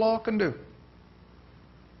that's all the law can do.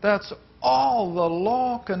 That's all the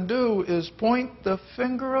law can do, is point the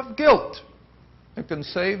finger of guilt. It can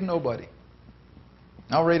save nobody.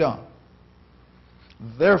 Now read on.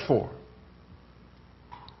 Therefore,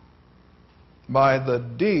 by the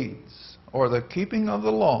deeds or the keeping of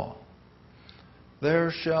the law, there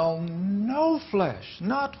shall no flesh,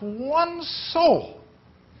 not one soul,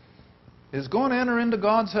 is going to enter into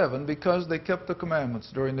God's heaven because they kept the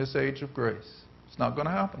commandments during this age of grace. It's not going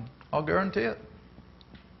to happen. I'll guarantee it.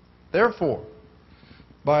 Therefore,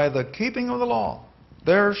 by the keeping of the law,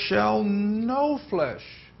 there shall no flesh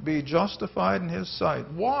be justified in His sight.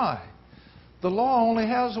 Why? The law only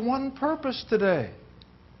has one purpose today.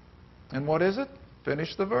 And what is it?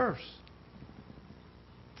 Finish the verse.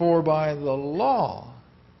 For by the law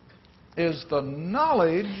is the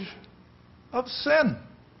knowledge of sin.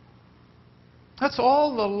 That's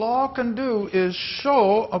all the law can do, is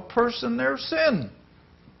show a person their sin.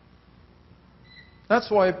 That's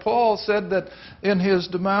why Paul said that in his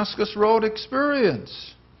Damascus Road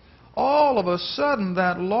experience, all of a sudden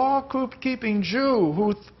that law-keeping Jew,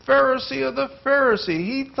 who Pharisee of the Pharisee,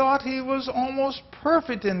 he thought he was almost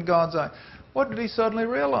perfect in God's eye. What did he suddenly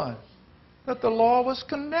realize? That the law was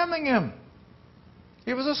condemning him.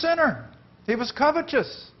 He was a sinner. He was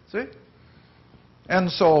covetous. See? And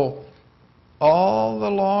so, all the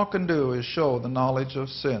law can do is show the knowledge of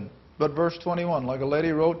sin. But verse 21, like a lady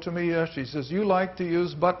wrote to me yesterday, she says, you like to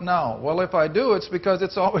use but now. Well, if I do, it's because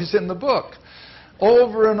it's always in the book.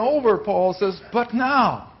 Over and over, Paul says, but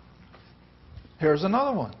now. Here's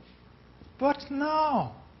another one. But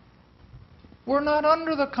now. We're not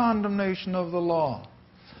under the condemnation of the law.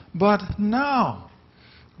 But now,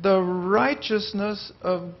 the righteousness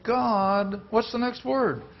of God, what's the next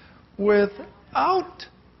word? Without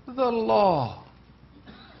the law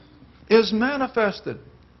is manifested.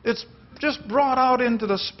 It's just brought out into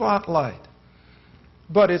the spotlight.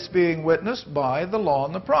 But it's being witnessed by the law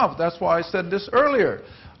and the prophet. That's why I said this earlier.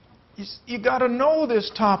 You got to know this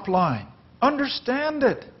top line. Understand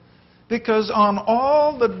it. Because on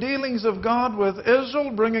all the dealings of God with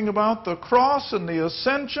Israel, bringing about the cross and the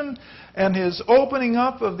ascension and His opening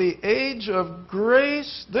up of the age of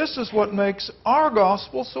grace, this is what makes our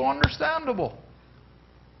gospel so understandable.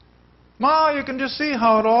 Now you can just see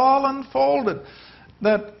how it all unfolded.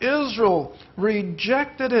 That Israel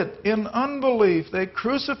rejected it in unbelief. They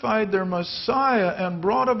crucified their Messiah and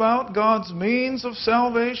brought about God's means of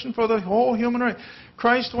salvation for the whole human race.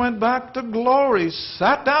 Christ went back to glory,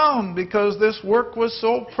 sat down because this work was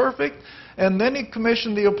so perfect, and then He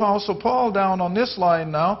commissioned the Apostle Paul, down on this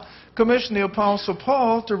line now, commissioned the Apostle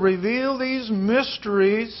Paul to reveal these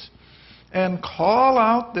mysteries and call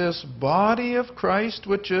out this body of Christ,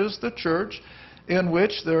 which is the church, in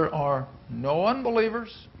which there are no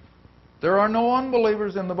unbelievers. There are no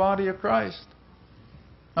unbelievers in the body of Christ.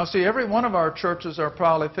 Now see, every one of our churches are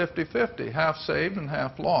probably 50-50, half saved and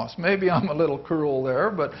half lost. Maybe I'm a little cruel there,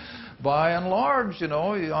 but by and large, you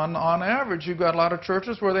know, on average, you've got a lot of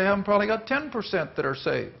churches where they haven't probably got 10% that are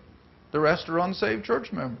saved. The rest are unsaved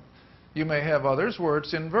church members. You may have others where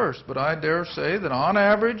it's inverse, but I dare say that on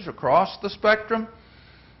average, across the spectrum,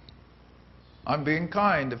 I'm being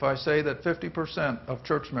kind if I say that 50% of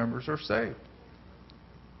church members are saved.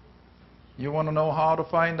 You want to know how to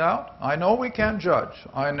find out? I know we can't judge.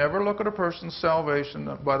 I never look at a person's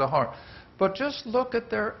salvation by the heart. But just look at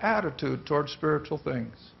their attitude towards spiritual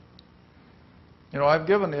things. You know, I've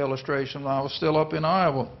given the illustration when I was still up in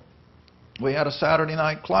Iowa. We had a Saturday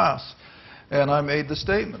night class, and I made the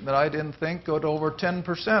statement that I didn't think that over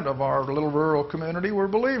 10% of our little rural community were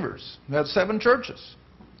believers. We had 7 churches.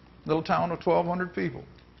 Little town of 1,200 people.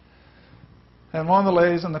 And one of the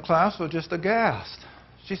ladies in the class was just aghast.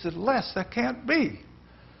 She said, Les, that can't be.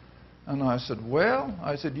 And I said, well,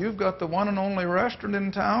 you've got the one and only restaurant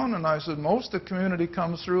in town, and I said, most of the community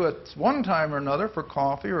comes through at one time or another for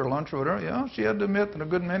coffee or lunch or whatever. Yeah, she had to admit that a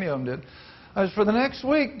good many of them did. I said, for the next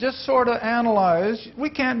week, just sort of analyze.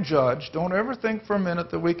 We can't judge. Don't ever think for a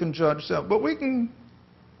minute that we can judge that. But we can,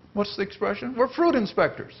 what's the expression? We're fruit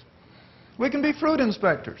inspectors. We can be fruit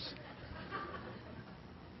inspectors.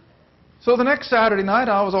 So the next Saturday night,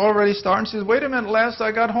 I was already starting. She says, wait a minute, Les,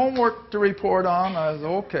 I got homework to report on. I said,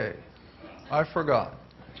 okay. I forgot.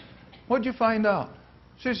 What'd you find out?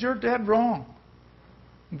 She says, you're dead wrong.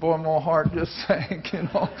 Boy, my heart just sank, you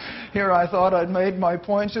know. Here I thought I'd made my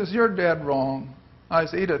point. She says, you're dead wrong. I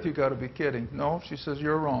said, Edith, you got to be kidding. No, she says,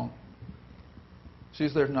 you're wrong. She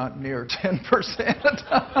says, they're not near 10%.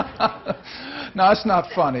 Now, it's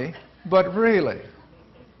not funny, but really,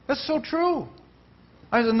 that's so true.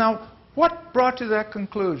 I said, now, what brought you to that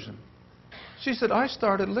conclusion? She said, I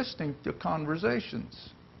started listening to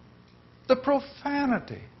conversations. The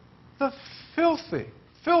profanity, the filthy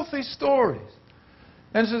stories.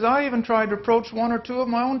 And she says, I even tried to approach 1 or 2 of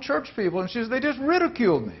my own church people, and she says, they just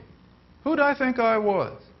ridiculed me. Who did I think I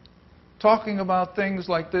was? Talking about things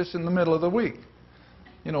like this in the middle of the week.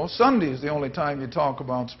 You know, Sunday is the only time you talk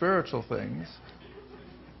about spiritual things.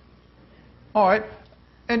 All right.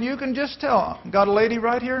 And you can just tell. Got a lady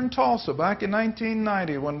right here in Tulsa back in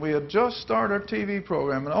 1990 when we had just started our TV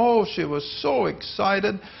program. And oh, she was so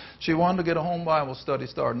excited. She wanted to get a home Bible study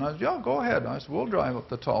started. And I said, yeah, go ahead. And I said, we'll drive up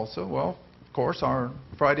to Tulsa. Well, of course, our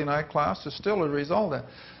Friday night class is still a result of that.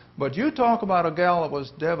 But you talk about a gal that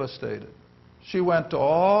was devastated. She went to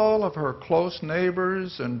all of her close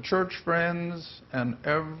neighbors and church friends, and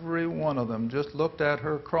every one of them just looked at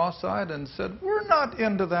her cross-eyed and said, we're not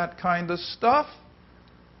into that kind of stuff.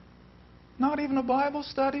 Not even a Bible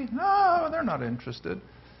study? No, they're not interested.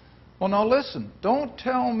 Well, now listen, don't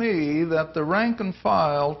tell me that the rank and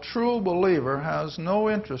file true believer has no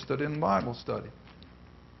interest in Bible study.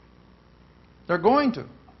 They're going to.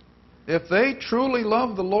 If they truly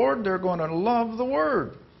love the Lord, they're going to love the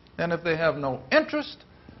Word. And if they have no interest,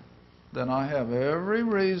 then I have every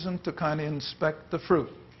reason to kind of inspect the fruit.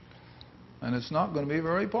 And it's not going to be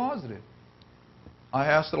very positive. I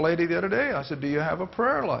asked a lady the other day, I said, do you have a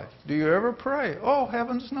prayer life? Do you ever pray? Oh,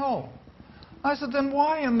 heavens no. I said, then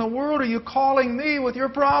why in the world are you calling me with your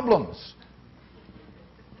problems?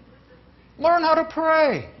 Learn how to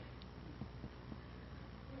pray.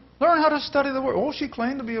 Learn how to study the Word. Oh, she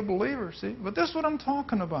claimed to be a believer, see? But this is what I'm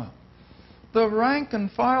talking about. The rank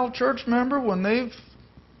and file church member, when they've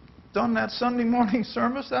done that Sunday morning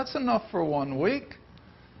service, that's enough for 1 week.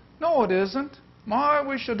 No, it isn't. My,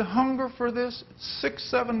 we should hunger for this 6,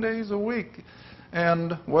 7 days a week.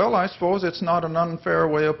 And, well, I suppose it's not an unfair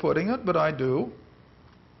way of putting it, but I do.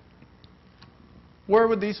 Where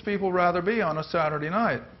would these people rather be on a Saturday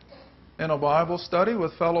night? In a Bible study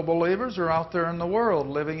with fellow believers, or out there in the world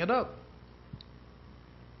living it up?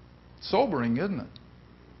 Sobering, isn't it?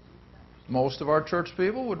 Most of our church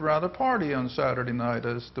people would rather party on Saturday night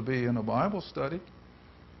as to be in a Bible study.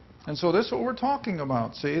 And so this is what we're talking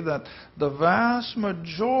about, see, that the vast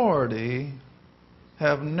majority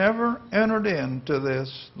have never entered into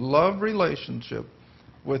this love relationship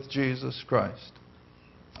with Jesus Christ.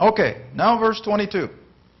 Okay, now verse 22.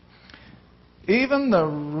 Even the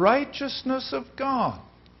righteousness of God.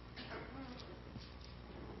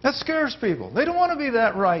 That scares people. They don't want to be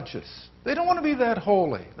that righteous. They don't want to be that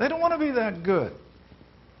holy. They don't want to be that good.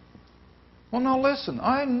 Well, now listen,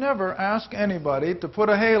 I never ask anybody to put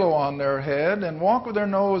a halo on their head and walk with their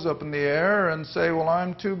nose up in the air and say, well,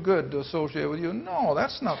 I'm too good to associate with you. No,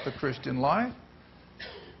 that's not the Christian life.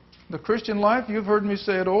 The Christian life, you've heard me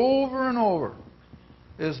say it over and over,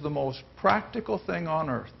 is the most practical thing on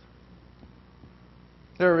earth.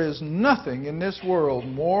 There is nothing in this world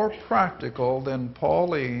more practical than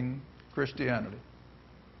Pauline Christianity.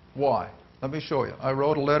 Why? Let me show you. I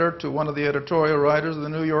wrote a letter to one of the editorial writers of the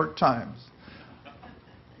New York Times.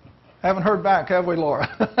 Haven't heard back, have we, Laura?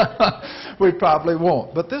 We probably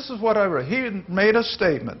won't. But this is what I wrote. He made a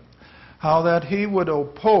statement how that he would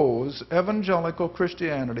oppose evangelical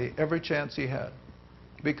Christianity every chance he had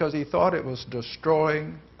because he thought it was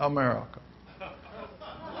destroying America.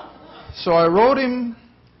 So I wrote him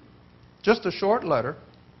just a short letter,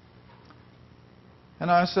 and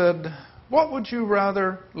I said, what would you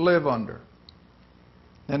rather live under?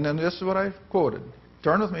 And then this is what I quoted.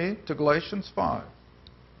 Turn with me to Galatians 5.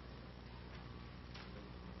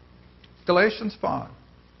 Galatians 5.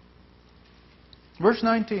 Verse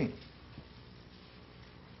 19.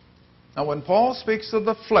 Now when Paul speaks of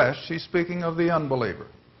the flesh, he's speaking of the unbeliever.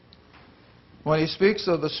 When he speaks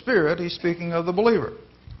of the Spirit, he's speaking of the believer.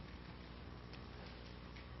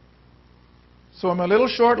 So in my little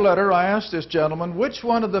short letter, I asked this gentleman, which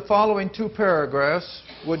one of the following 2 paragraphs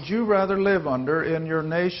would you rather live under in your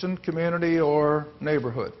nation, community, or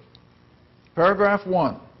neighborhood? Paragraph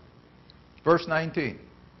 1, verse 19.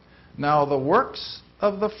 Now the works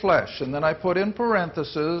of the flesh, and then I put in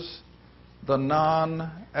parentheses the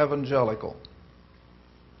non-evangelical,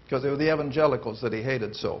 because they were the evangelicals that he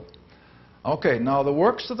hated so. Okay, now the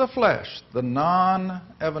works of the flesh, the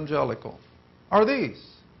non-evangelical, are these: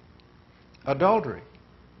 adultery,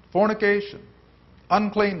 fornication,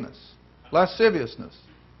 uncleanness, lasciviousness.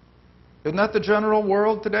 Isn't that the general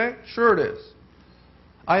world today? Sure it is.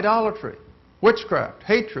 Idolatry, witchcraft,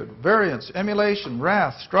 hatred, variance, emulation,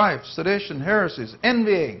 wrath, strife, sedition, heresies,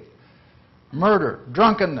 envying, murder,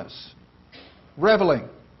 drunkenness, reveling,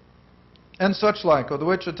 and such like, of the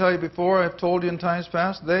which I tell you before, I have told you in times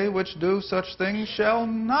past, they which do such things shall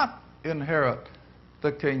not inherit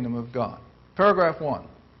the kingdom of God. Paragraph 1.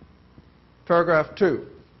 Paragraph 2.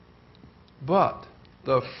 But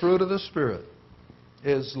the fruit of the Spirit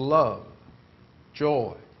is love,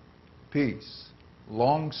 joy, peace,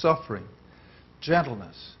 long-suffering,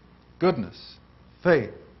 gentleness, goodness, faith,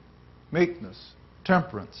 meekness,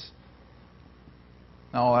 temperance.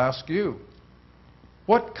 Now I'll ask you,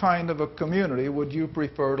 what kind of a community would you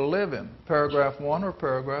prefer to live in? Paragraph 1 or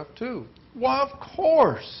paragraph 2? Why, of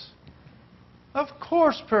course. Of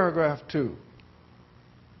course, paragraph 2.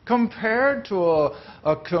 Compared to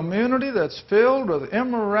a community that's filled with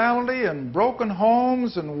immorality and broken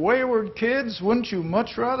homes and wayward kids, wouldn't you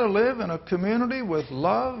much rather live in a community with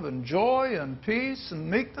love and joy and peace and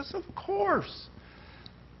meekness? Of course.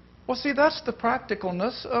 Well, see, that's the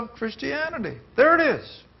practicalness of Christianity. There it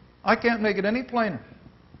is. I can't make it any plainer.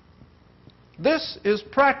 This is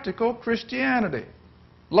practical Christianity.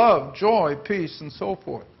 Love, joy, peace, and so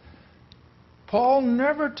forth. Paul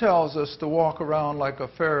never tells us to walk around like a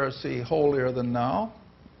Pharisee, holier than thou.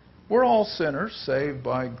 We're all sinners saved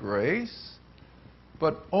by grace.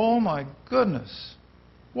 But oh my goodness,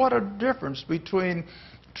 what a difference between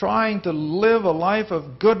trying to live a life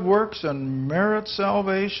of good works and merit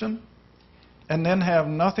salvation and then have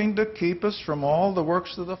nothing to keep us from all the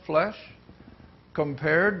works of the flesh,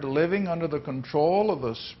 compared to living under the control of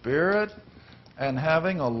the Spirit and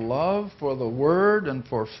having a love for the Word and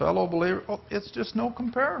for fellow believers. Oh, it's just no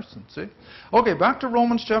comparison, see? Okay, back to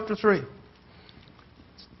Romans chapter 3.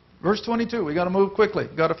 Verse 22. We've got to move quickly.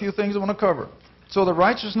 Got a few things I want to cover. So the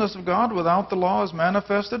righteousness of God without the law is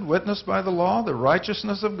manifested, witnessed by the law, the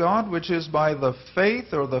righteousness of God, which is by the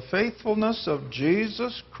faith or the faithfulness of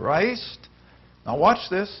Jesus Christ. Now watch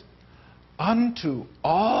this. Unto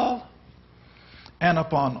all and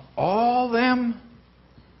upon all them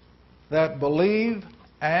that believe,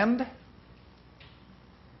 and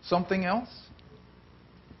something else?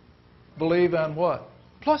 Believe and what?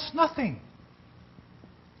 Plus nothing.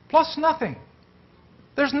 Plus nothing.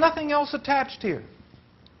 There's nothing else attached here.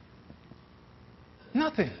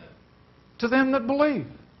 Nothing. To them that believe.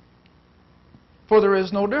 For there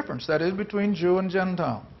is no difference, that is, between Jew and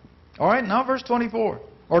Gentile. All right, now verse 24,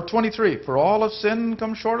 or 23. For all have sinned and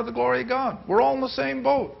come short of the glory of God. We're all in the same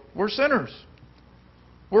boat. We're sinners.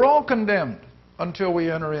 We're all condemned until we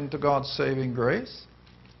enter into God's saving grace.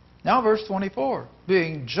 Now verse 24.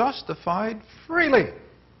 Being justified freely,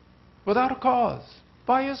 without a cause,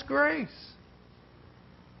 by His grace.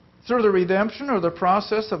 Through the redemption or the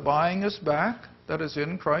process of buying us back, that is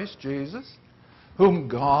in Christ Jesus, whom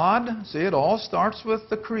God, see, it all starts with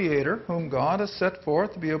the Creator, whom God has set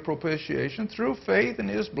forth to be a propitiation through faith in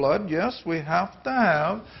His blood. Yes, we have to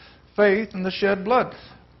have faith in the shed blood.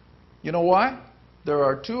 You know why? There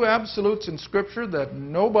are two absolutes in Scripture that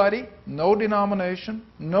nobody, no denomination,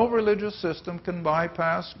 no religious system can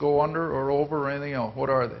bypass, go under, or over, or anything else.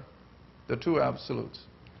 What are they? The two absolutes.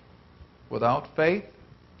 Without faith,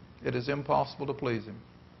 it is impossible to please Him.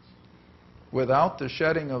 Without the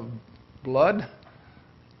shedding of blood,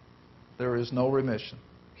 there is no remission.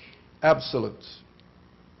 Absolutes.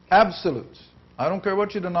 Absolutes. I don't care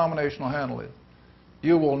what your denominational handle is.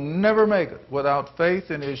 You will never make it without faith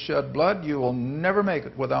in His shed blood. You will never make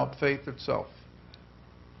it without faith itself.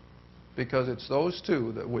 Because it's those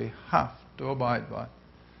two that we have to abide by.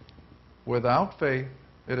 Without faith,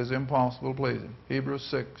 it is impossible to please Him.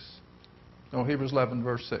 Hebrews 11,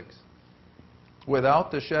 verse 6. Without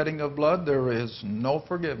the shedding of blood, there is no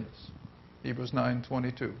forgiveness. Hebrews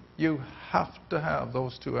 9:22. You have to have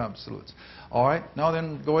those two absolutes. All right, now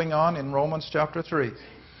then going on in Romans chapter 3.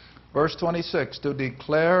 Verse 26, to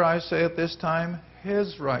declare, I say at this time,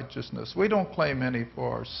 His righteousness. We don't claim any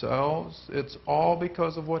for ourselves. It's all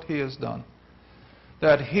because of what He has done.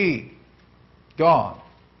 That He, God,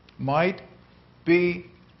 might be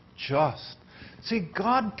just. See,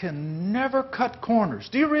 God can never cut corners.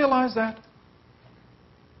 Do you realize that?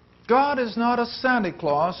 God is not a Santa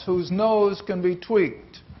Claus whose nose can be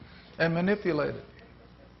tweaked and manipulated.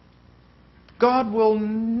 God will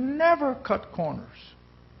never cut corners.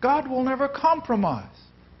 God will never compromise.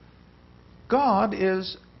 God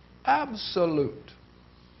is absolute.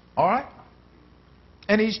 All right?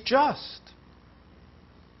 And He's just.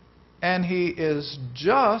 And He is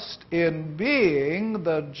just in being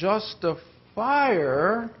the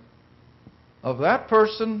justifier of that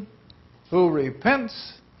person who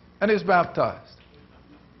repents and is baptized.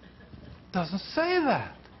 It doesn't say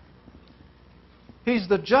that. He's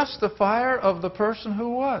the justifier of the person who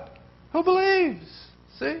what? Who believes.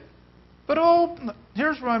 See? But oh,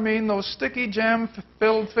 here's what I mean, those sticky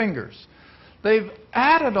jam-filled fingers. They've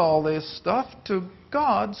added all this stuff to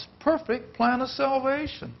God's perfect plan of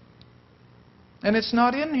salvation. And it's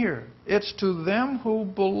not in here. It's to them who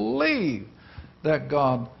believe that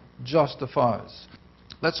God justifies.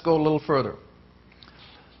 Let's go a little further.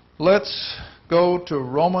 Let's go to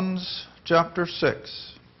Romans chapter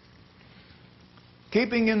 6.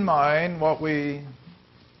 Keeping in mind what we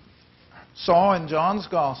saw in John's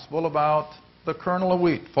Gospel about the kernel of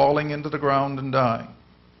wheat falling into the ground and dying.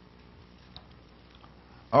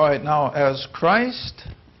 All right, now, as Christ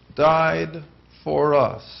died for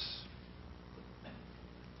us,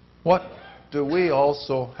 what do we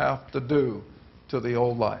also have to do to the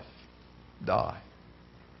old life? Die.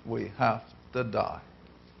 We have to die.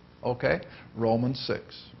 Okay? Romans 6.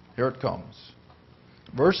 Here it comes.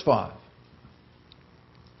 Verse 5.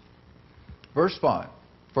 Verse 5.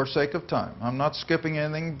 For sake of time. I'm not skipping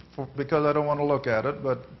anything because I don't want to look at it,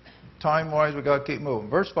 but time-wise we've got to keep moving.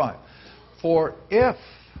 Verse 5. For if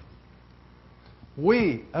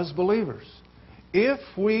we, as believers, if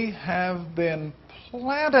we have been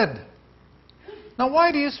planted. Now,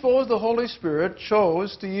 why do you suppose the Holy Spirit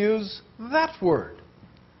chose to use that word?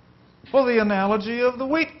 Well, the analogy of the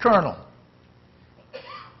wheat kernel.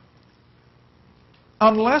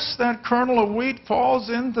 Unless that kernel of wheat falls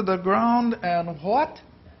into the ground and what?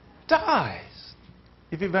 Dies.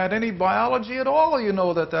 If you've had any biology at all, you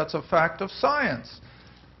know that that's a fact of science.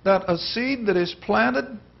 That a seed that is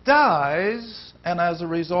planted dies, and as a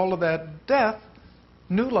result of that death,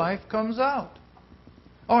 new life comes out.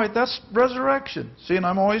 All right, that's resurrection. See, and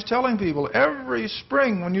I'm always telling people, every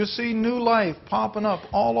spring when you see new life popping up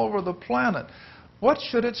all over the planet, what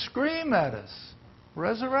should it scream at us?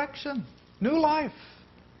 Resurrection. New life.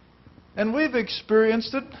 And we've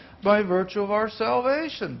experienced it by virtue of our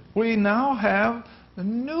salvation. We now have a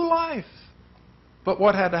new life. But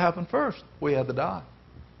what had to happen first? We had to die.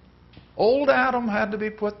 Old Adam had to be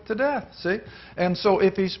put to death, see? And so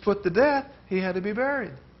if he's put to death, he had to be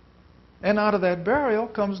buried. And out of that burial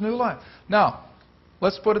comes new life. Now,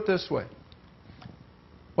 let's put it this way.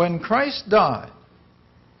 When Christ died,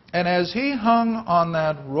 and as he hung on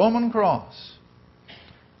that Roman cross,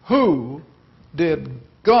 who did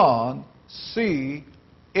God see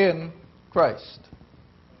in Christ?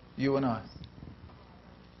 You and I.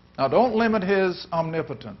 Now, don't limit his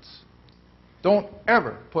omnipotence. Don't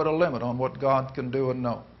ever put a limit on what God can do and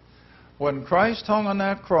know. When Christ hung on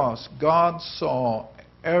that cross, God saw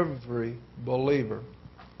every believer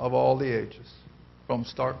of all the ages, from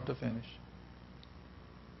start to finish.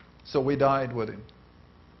 So we died with him.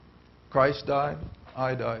 Christ died,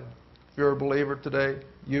 I died. If you're a believer today,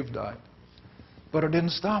 you've died. But it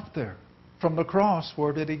didn't stop there. From the cross,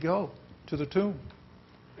 where did he go? To the tomb.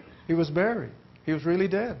 He was buried. He was really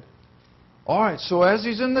dead. All right, so as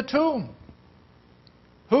he's in the tomb,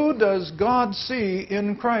 who does God see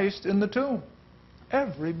in Christ in the tomb?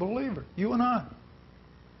 Every believer, you and I.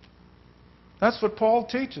 That's what Paul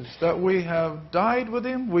teaches, that we have died with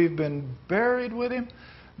him, we've been buried with him.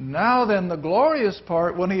 Now then, the glorious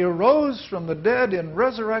part, when he arose from the dead in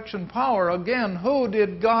resurrection power, again, who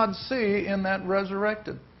did God see in that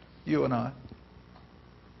resurrected? You and I.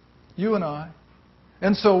 You and I.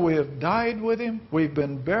 And so we have died with him, we've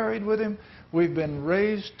been buried with him, we've been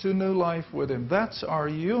raised to new life with him. That's our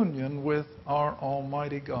union with our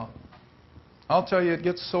Almighty God. I'll tell you, it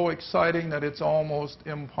gets so exciting that it's almost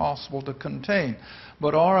impossible to contain.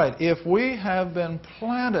 But all right, if we have been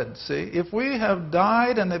planted, see, if we have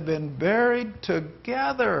died and have been buried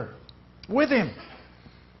together with him.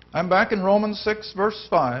 I'm back in Romans 6, verse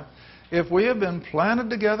 5. If we have been planted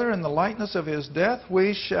together in the likeness of his death,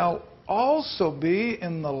 we shall also be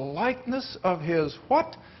in the likeness of his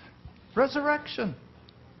what? Resurrection.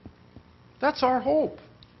 That's our hope.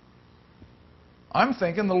 I'm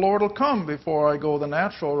thinking the Lord will come before I go the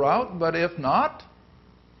natural route, but if not,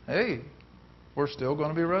 hey, we're still going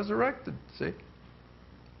to be resurrected, see?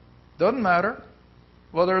 Doesn't matter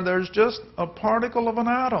whether there's just a particle of an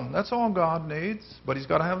atom. That's all God needs, but he's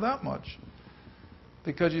got to have that much.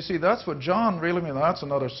 Because you see, that's what John really means. That's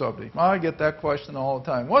another subject. I get that question all the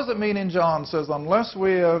time. What does it mean in John? It says, unless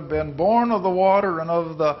we have been born of the water and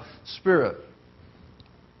of the Spirit.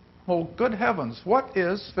 Well, good heavens, what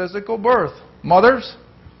is physical birth? Mothers?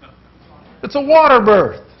 It's a water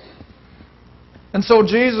birth. And so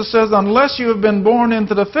Jesus says, unless you have been born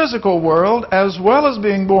into the physical world, as well as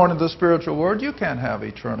being born into the spiritual world, you can't have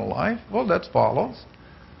eternal life. Well, that follows.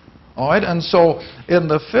 All right, and so in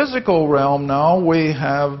the physical realm now, we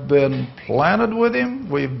have been planted with him,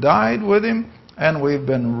 we've died with him, and we've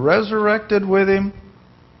been resurrected with him.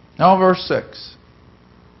 Now, verse 6.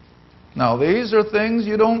 Now, these are things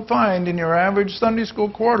you don't find in your average Sunday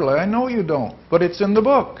school quarterly. I know you don't, but it's in the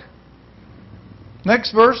book.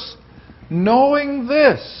 Next verse. Knowing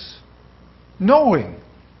this, knowing,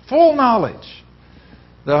 full knowledge,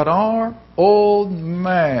 that our old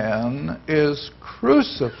man is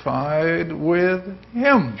crucified with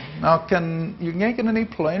him. Now, can you make it any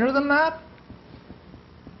plainer than that?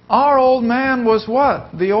 Our old man was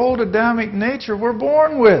what? The old Adamic nature we're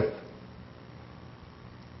born with.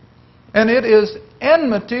 And it is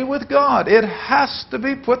enmity with God. It has to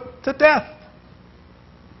be put to death.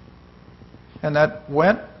 And that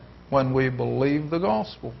went when we believed the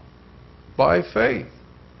gospel. By faith.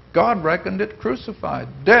 God reckoned it crucified,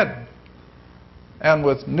 dead, and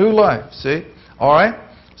with new life. See? All right?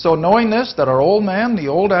 So knowing this, that our old man, the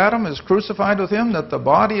old Adam, is crucified with him, that the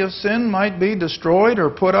body of sin might be destroyed or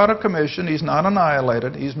put out of commission. He's not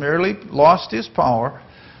annihilated. He's merely lost his power.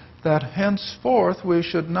 That henceforth we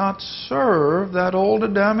should not serve that old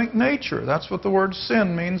Adamic nature. That's what the word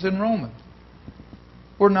sin means in Romans.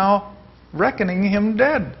 We're now reckoning him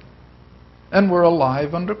dead. and we're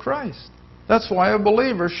alive under Christ. That's why a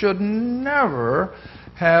believer should never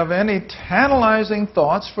have any tantalizing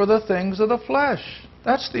thoughts for the things of the flesh.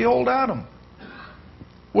 That's the old Adam.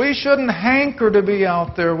 We shouldn't hanker to be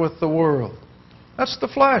out there with the world. That's the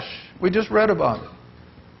flesh. We just read about it.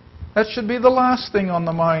 That should be the last thing on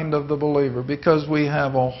the mind of the believer, because we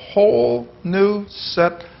have a whole new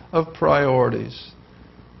set of priorities.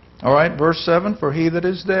 All right, verse 7, for he that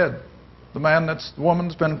is dead, the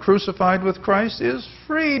woman's been crucified with Christ, is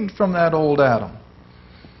freed from that old Adam.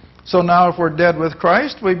 So now if we're dead with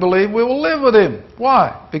Christ, we believe we will live with Him.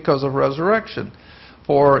 Why? Because of resurrection.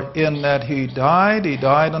 For in that He died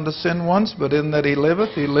unto sin once, but in that He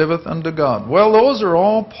liveth unto God. Well, those are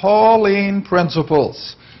all Pauline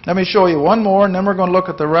principles. Let me show you one more, and then we're going to look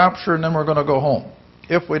at the rapture, and then we're going to go home,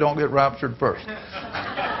 if we don't get raptured first.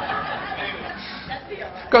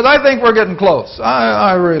 Because I think we're getting close.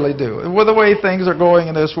 I really do. With the way things are going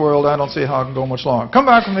in this world, I don't see how it can go much longer. Come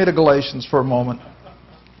back with me to Galatians for a moment.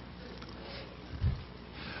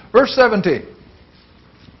 Verse 17.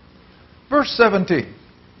 Verse 17.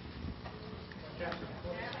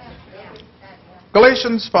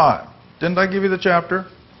 Galatians 5. Didn't I give you the chapter?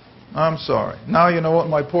 I'm sorry. Now you know what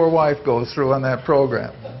my poor wife goes through on that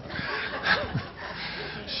program.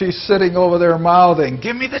 She's sitting over there mouthing,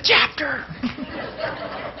 give me the chapter.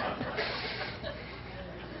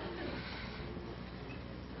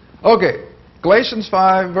 Okay, Galatians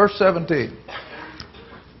 5, verse 17.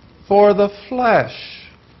 For the flesh.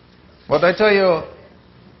 What did I tell you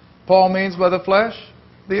Paul means by the flesh?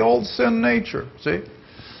 The old sin nature, see?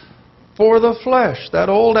 For the flesh, that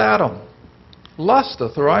old Adam,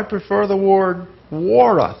 lusteth, or I prefer the word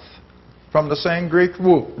warreth, from the same Greek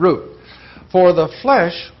root. For the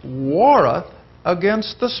flesh warreth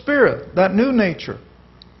against the spirit, that new nature.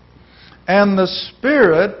 And the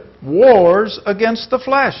spirit wars against the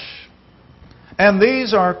flesh. And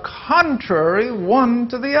these are contrary one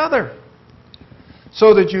to the other,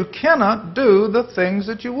 so that you cannot do the things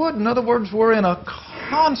that you would. In other words, we're in a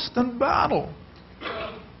constant battle.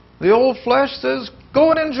 The old flesh says,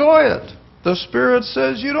 go and enjoy it. The Spirit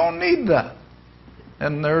says, you don't need that.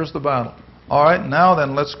 And there's the battle. All right, now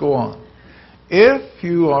then, let's go on. If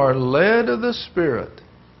you are led of the Spirit,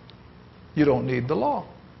 you don't need the law.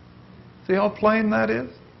 See how plain that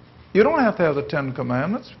is? You don't have to have the Ten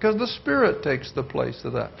Commandments, because the Spirit takes the place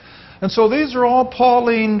of that. And so these are all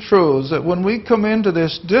Pauline truths, that when we come into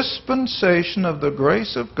this dispensation of the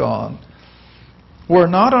grace of God, we're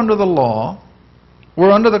not under the law.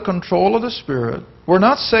 We're under the control of the Spirit. We're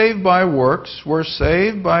not saved by works. We're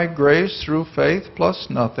saved by grace through faith plus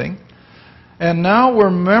nothing. And now we're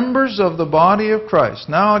members of the body of Christ.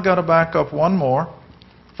 Now I've got to back up one more.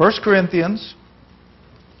 1 Corinthians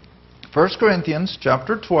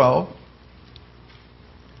chapter 12.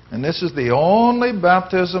 And this is the only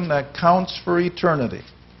baptism that counts for eternity.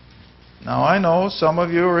 Now I know some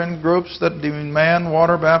of you are in groups that demand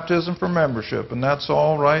water baptism for membership, and that's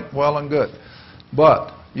all right, well and good.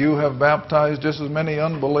 But you have baptized just as many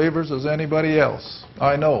unbelievers as anybody else.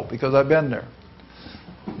 I know, because I've been there.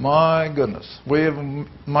 My goodness.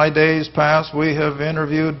 My days past, we have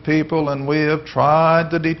interviewed people, and we have tried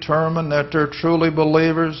to determine that they're truly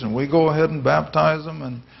believers, and we go ahead and baptize them,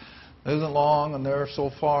 and it isn't long, and they're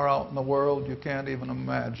so far out in the world you can't even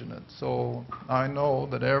imagine it. So I know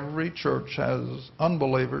that every church has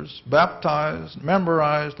unbelievers baptized,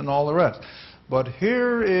 memorized, and all the rest. But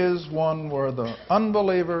here is one where the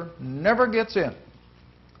unbeliever never gets in,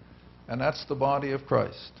 and that's the body of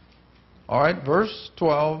Christ. All right, verse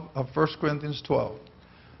 12 of 1 Corinthians 12.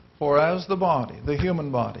 For as the body, the human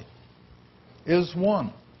body, is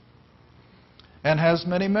one, and has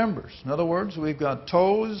many members. In other words, we've got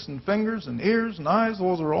toes and fingers and ears and eyes.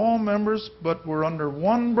 Those are all members, but we're under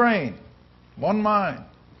one brain, one mind.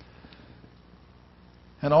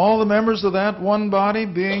 And all the members of that one body,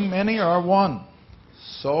 being many, are one.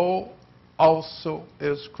 So also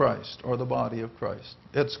is Christ, or the body of Christ.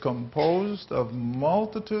 It's composed of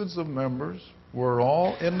multitudes of members. We're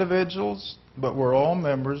all individuals, but we're all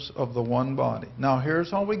members of the one body. Now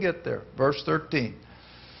here's how we get there. Verse 13.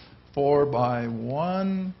 For by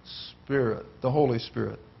one Spirit, the Holy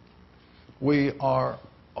Spirit, we are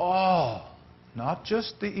all, not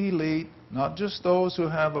just the elite, not just those who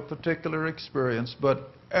have a particular experience, but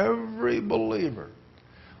every believer,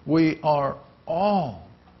 we are all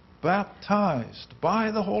baptized by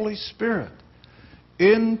the Holy Spirit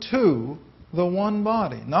into the one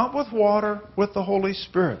body. Not with water, with the Holy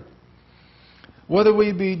Spirit. Whether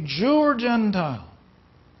we be Jew or Gentile,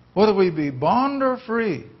 whether we be bond or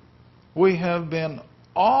free, we have been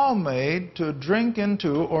all made to drink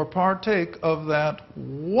into or partake of that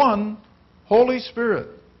one Holy Spirit,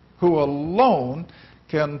 who alone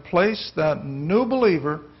can place that new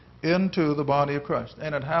believer into the body of Christ.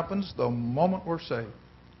 And it happens the moment we're saved.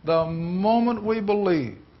 The moment we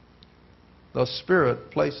believe, the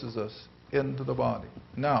Spirit places us into the body.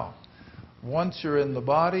 Now, once you're in the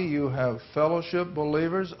body, you have fellowship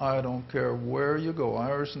believers. I don't care where you go.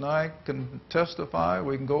 Iris and I can testify.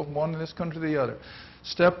 We can go from one in this country to the other.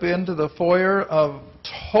 Step into the foyer of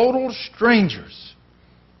total strangers,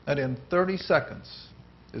 and in 30 seconds,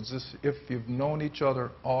 it's as if you've known each other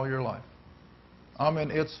all your life. I mean,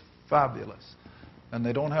 it's fabulous. And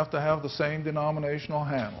they don't have to have the same denominational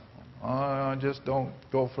handle. I just don't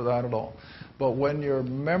go for that at all. But when you're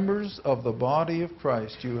members of the body of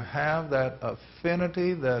Christ, you have that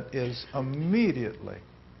affinity that is immediately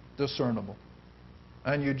discernible.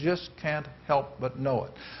 And you just can't help but know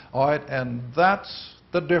it. All right, and that's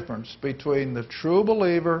the difference between the true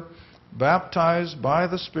believer baptized by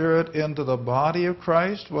the Spirit into the body of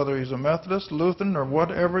Christ, whether he's a Methodist, Lutheran, or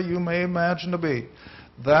whatever you may imagine to be.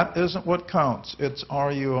 That isn't what counts. It's,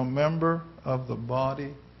 are you a member of the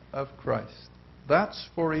body of Christ? That's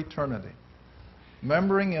for eternity.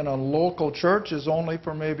 Membering in a local church is only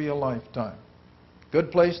for maybe a lifetime.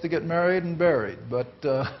 Good place to get married and buried, but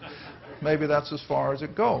maybe that's as far as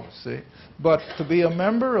it goes, see? But to be a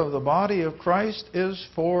member of the body of Christ is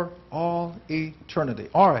for all eternity.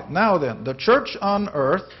 All right, now then, the church on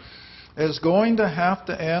earth is going to have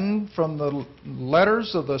to end from the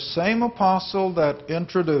letters of the same apostle that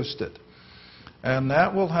introduced it. And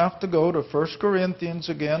that will have to go to 1 Corinthians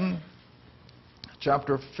again,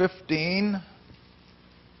 chapter 15,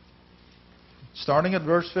 starting at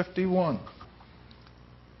verse 51.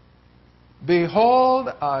 Behold,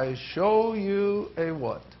 I show you a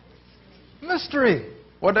what? Mystery.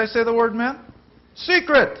 What did I say the word meant?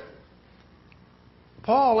 Secret.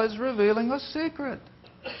 Paul is revealing a secret.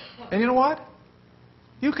 And you know what?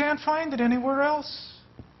 You can't find it anywhere else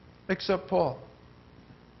except Paul.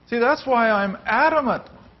 See, that's why I'm adamant.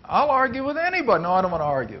 I'll argue with anybody. No, I don't want to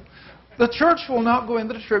argue. The church will not go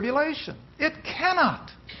into the tribulation. It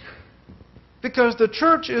cannot. Because the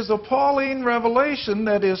church is a Pauline revelation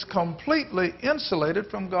that is completely insulated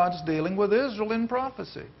from God's dealing with Israel in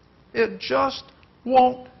prophecy. It just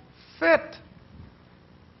won't fit.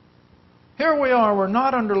 Here we are, we're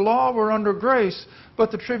not under law, we're under grace,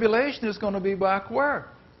 but the tribulation is going to be back where?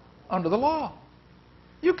 Under the law.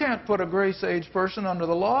 You can't put a grace age person under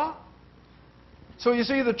the law. So you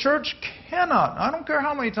see, the church cannot, I don't care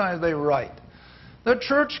how many times they write, the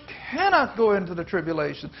church cannot go into the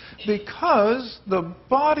tribulation because the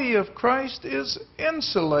body of Christ is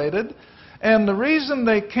insulated, and the reason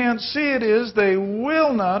they can't see it is they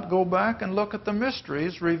will not go back and look at the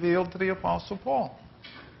mysteries revealed to the Apostle Paul.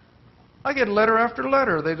 I get letter after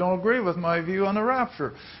letter. They don't agree with my view on the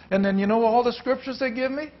rapture. And then you know all the scriptures they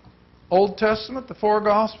give me? Old Testament, the 4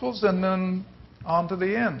 Gospels, and then on to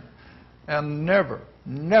the end. And never,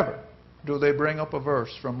 never do they bring up a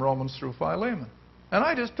verse from Romans through Philemon. And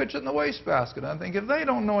I just pitch it in the wastebasket. I think if they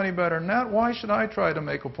don't know any better than that, why should I try to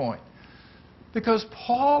make a point? Because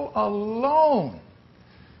Paul alone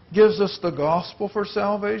gives us the gospel for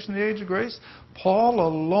salvation, the age of grace. Paul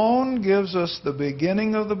alone gives us the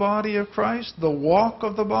beginning of the body of Christ, the walk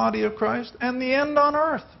of the body of Christ, and the end on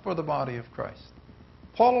earth for the body of Christ.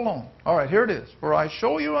 Paul alone. All right, here it is. For I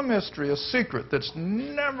show you a mystery, a secret that's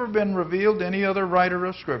never been revealed to any other writer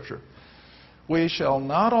of Scripture. We shall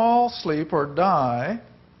not all sleep or die,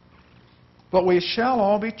 but we shall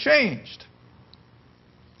all be changed.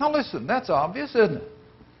 Now listen, that's obvious, isn't it?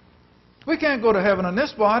 We can't go to heaven in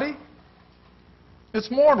this body. It's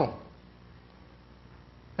mortal.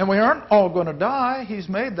 And we aren't all going to die. He's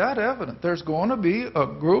made that evident. There's going to be a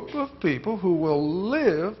group of people who will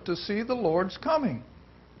live to see the Lord's coming.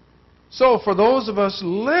 So for those of us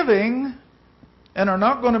living and are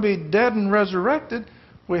not going to be dead and resurrected,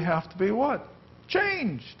 we have to be what?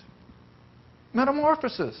 Changed.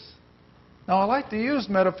 Metamorphosis. Now, I like to use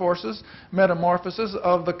metamorphosis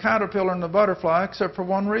of the caterpillar and the butterfly, except for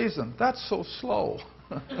one reason. That's so slow.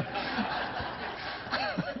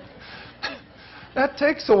 That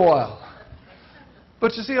takes a while.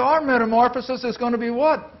 But you see, our metamorphosis is going to be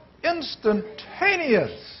what?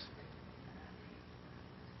 Instantaneous.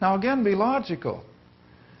 Now, again, be logical.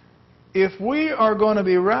 If we are going to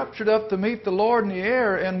be raptured up to meet the Lord in the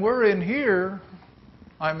air, and we're in here,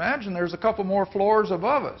 I imagine there's a couple more floors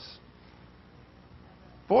above us.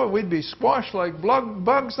 Boy, we'd be squashed like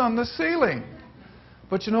bugs on the ceiling.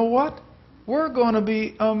 But you know what? We're going to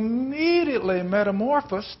be immediately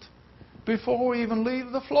metamorphosed before we even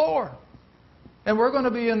leave the floor. And we're going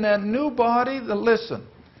to be in that new body. Listen,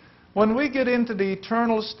 When we get into the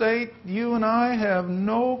eternal state, you and I have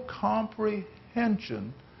no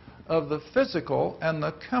comprehension of the physical and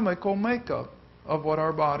the chemical makeup of what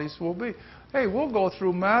our bodies will be. Hey, we'll go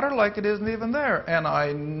through matter like it isn't even there. And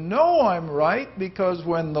I know I'm right because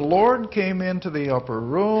when the Lord came into the upper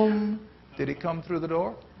room, did He come through the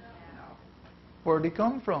door? Where did He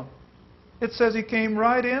come from? It says He came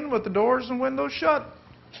right in with the doors and windows shut.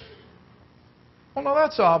 Well, no,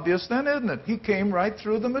 that's obvious then, isn't it? He came right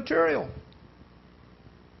through the material.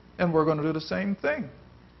 And we're going to do the same thing.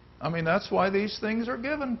 I mean, that's why these things are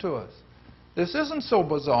given to us. This isn't so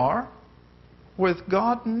bizarre. With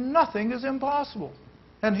God, nothing is impossible.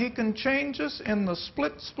 And He can change us in the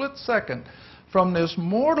split second from this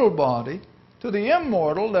mortal body to the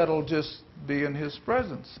immortal that'll just be in His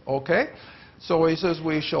presence. Okay? So He says,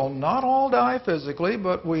 we shall not all die physically,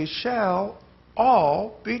 but we shall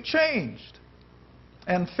all be changed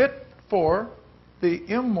and fit for the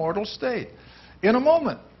immortal state in a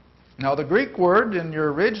moment. Now, the Greek word in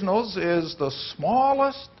your originals is the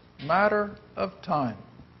smallest matter of time.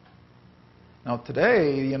 Now,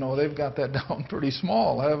 today, you know, they've got that down pretty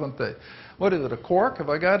small, haven't they? What is it, a quark? Have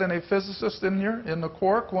I got any physicists in here? In the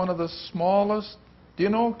quark, one of the smallest? Do you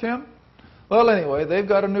know, Ken? Well, anyway, they've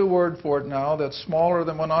got a new word for it now that's smaller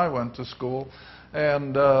than when I went to school.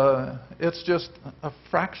 And it's just a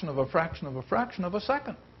fraction of a fraction of a fraction of a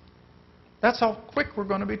second. That's how quick we're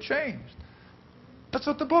going to be changed. That's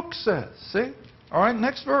what the book says, see? All right,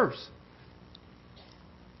 next verse.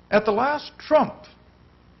 At the last trump.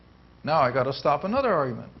 Now I got to stop another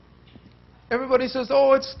argument. Everybody says,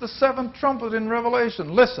 oh, it's the seventh trumpet in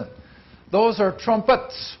Revelation. Listen, those are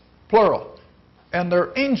trumpets, plural. And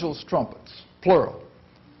they're angels' trumpets, plural.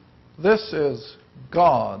 This is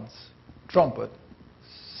God's trumpet,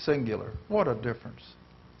 singular. What a difference.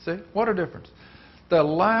 See? What a difference. The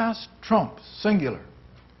last trump, singular.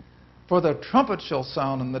 For the trumpet shall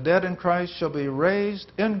sound, and the dead in Christ shall be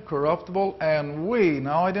raised incorruptible, and we.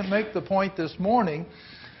 Now, I didn't make the point this morning,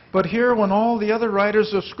 but here when all the other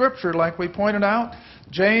writers of Scripture, like we pointed out,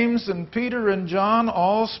 James and Peter and John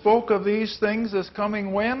all spoke of these things as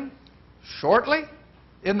coming when? Shortly?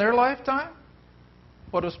 In their lifetime?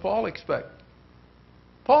 What does Paul expect?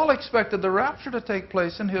 Paul expected the rapture to take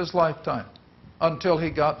place in his lifetime until he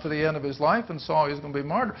got to the end of his life and saw he was going to be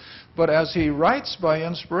martyred. But as he writes by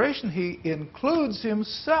inspiration, he includes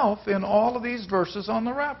himself in all of these verses on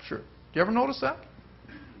the rapture. Do you ever notice that?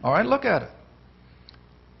 All right, look at it.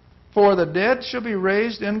 For the dead shall be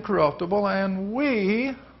raised incorruptible, and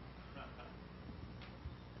we,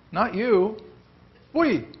 not you,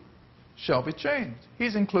 we shall be changed.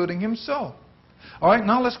 He's including himself. All right,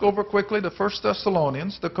 now let's go over quickly to 1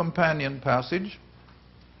 Thessalonians, the companion passage.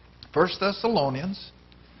 1 Thessalonians,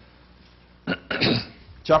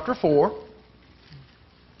 chapter 4.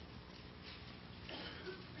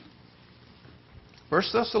 1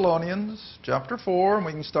 Thessalonians, chapter 4, and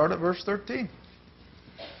we can start at verse 13.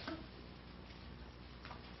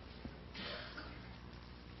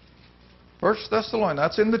 First Thessalonians,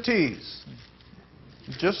 that's in the T's.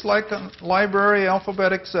 Just like a library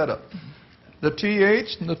alphabetic setup. The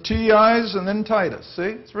TH and the TIs and then Titus. See?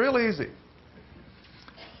 It's real easy.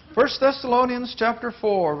 1 Thessalonians chapter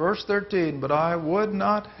 4, verse 13. But I would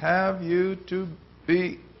not have you to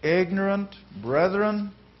be ignorant,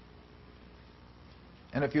 brethren.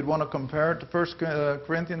 And if you'd want to compare it to 1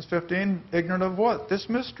 Corinthians 15, ignorant of what? This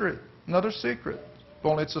mystery. Another secret.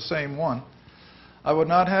 Only it's the same one. I would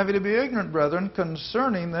not have you to be ignorant, brethren,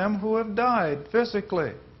 concerning them who have died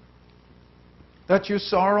physically, that you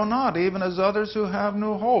sorrow not, even as others who have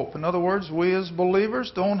no hope. In other words, we as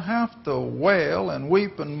believers don't have to wail and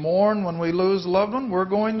weep and mourn when we lose a loved one. We're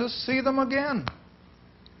going to see them again.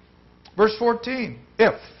 Verse 14,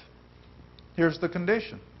 if, here's the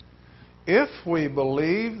condition, if we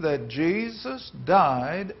believe that Jesus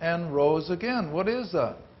died and rose again. What is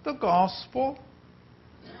that? The gospel.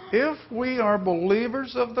 If we are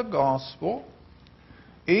believers of the gospel,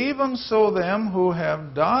 even so them who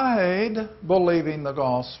have died believing the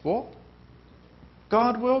gospel,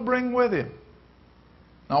 God will bring with Him.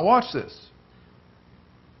 Now watch this.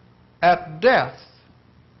 At death,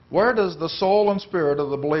 where does the soul and spirit of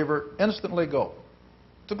the believer instantly go?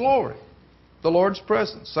 To glory. The Lord's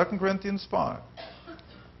presence. 2 Corinthians 5.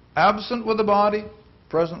 Absent with the body,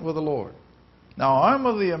 present with the Lord. Now, I'm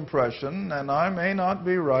of the impression, and I may not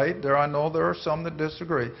be right, I know there are some that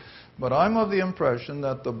disagree, but I'm of the impression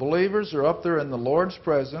that the believers are up there in the Lord's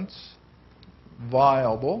presence,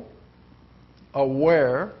 viable,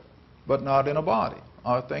 aware, but not in a body.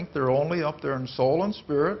 I think they're only up there in soul and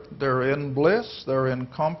spirit. They're in bliss, they're in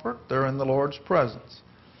comfort, they're in the Lord's presence.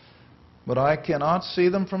 But I cannot see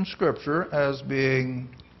them from Scripture as being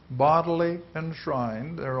bodily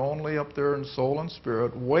enshrined. They're only up there in soul and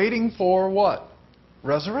spirit, waiting for what?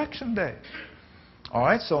 Resurrection day. All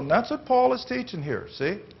right, so that's what Paul is teaching here,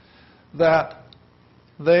 see? That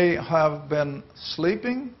they have been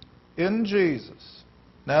sleeping in Jesus.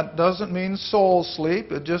 That doesn't mean soul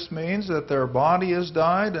sleep. It just means that their body has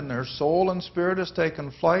died and their soul and spirit has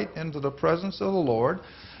taken flight into the presence of the Lord.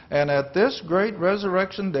 And at this great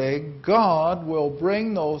resurrection day, God will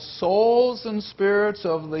bring those souls and spirits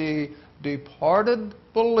of the departed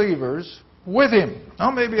believers with Him.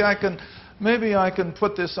 Now maybe I can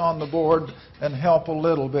put this on the board and help a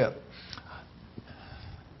little bit.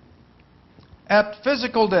 At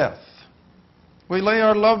physical death, we lay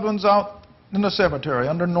our loved ones out in the cemetery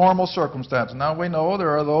under normal circumstances. Now we know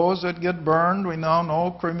there are those that get burned. We now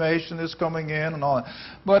know cremation is coming in and all that.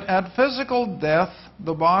 But at physical death,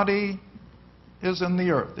 the body is in the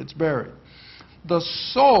earth. It's buried. The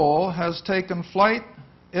soul has taken flight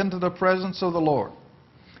into the presence of the Lord.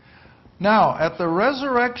 Now, at the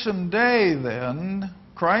resurrection day then,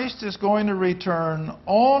 Christ is going to return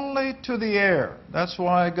only to the air. That's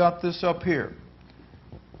why I got this up here.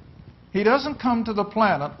 He doesn't come to the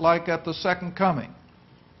planet like at the second coming.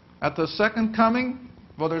 At the second coming,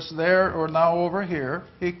 whether it's there or now over here,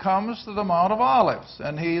 He comes to the Mount of Olives,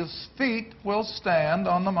 and His feet will stand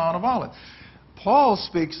on the Mount of Olives. Paul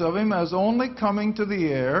speaks of Him as only coming to the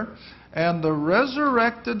air, and the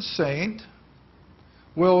resurrected saint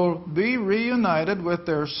will be reunited with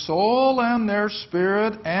their soul and their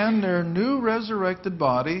spirit and their new resurrected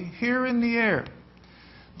body here in the air.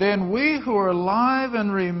 Then we who are alive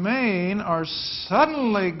and remain are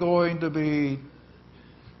suddenly going to be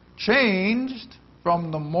changed from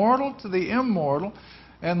the mortal to the immortal,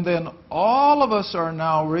 and then all of us are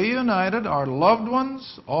now reunited, our loved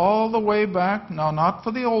ones, all the way back. Now, not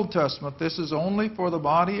for the Old Testament. This is only for the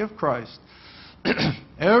body of Christ.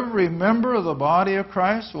 Every member of the body of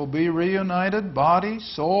Christ will be reunited, body,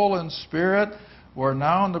 soul, and spirit. We're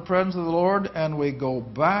now in the presence of the Lord, and we go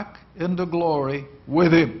back into glory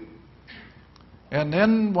with Him. And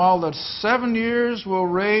then while the 7 years will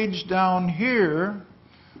rage down here,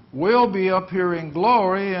 we'll be up here in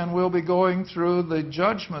glory, and we'll be going through the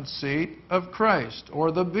judgment seat of Christ,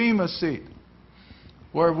 or the Bema seat,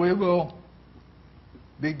 where we will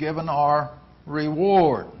be given our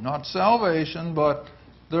reward. Not salvation, but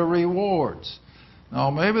the rewards. Now,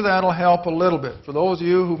 maybe that'll help a little bit for those of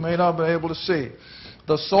you who may not be able to see.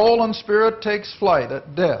 The soul and spirit takes flight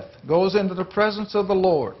at death, goes into the presence of the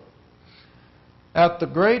Lord. At the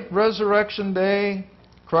great resurrection day,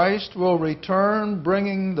 Christ will return,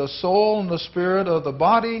 bringing the soul and the spirit of the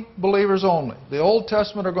body believers only. The Old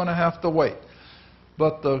Testament are going to have to wait.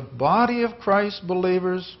 But the body of Christ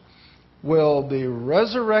believers will be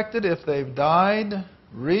resurrected if they've died,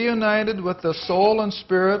 reunited with the soul and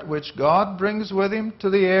spirit which God brings with Him to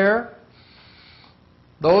the air.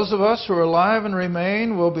 Those of us who are alive and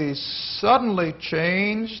remain will be suddenly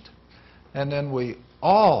changed, and then we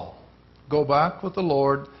all go back with the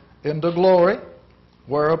Lord into glory,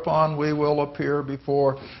 whereupon we will appear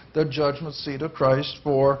before the judgment seat of Christ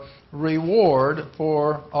for reward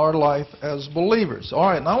for our life as believers.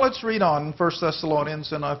 All right, now let's read on in 1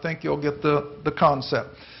 Thessalonians, and I think you'll get the concept.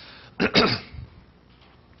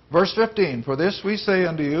 Verse 15, for this we say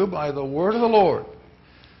unto you by the word of the Lord,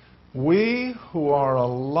 we who are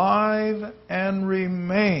alive and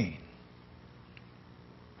remain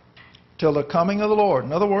till the coming of the Lord.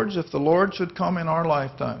 In other words, if the Lord should come in our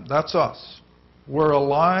lifetime, that's us. We're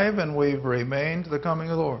alive and we've remained to the coming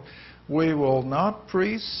of the Lord. We will not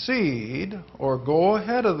precede or go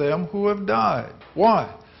ahead of them who have died.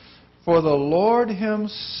 Why? For the Lord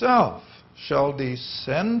Himself shall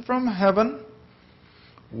descend from heaven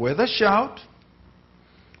with a shout,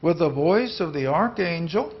 with the voice of the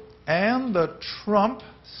archangel, and the trump,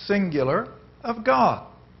 singular, of God.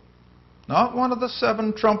 Not one of the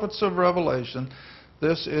 7 trumpets of Revelation.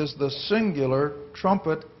 This is the singular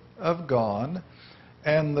trumpet of God.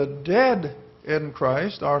 And the dead in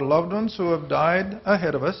Christ, our loved ones who have died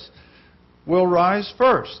ahead of us, will rise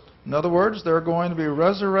first. In other words, they're going to be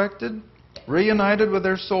resurrected, reunited with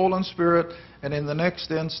their soul and spirit, and in the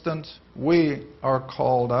next instant we are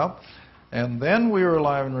called up. And then we are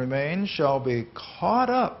alive and remain, shall be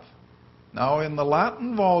caught up. Now in the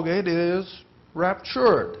Latin Vulgate it is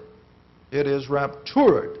raptured. It is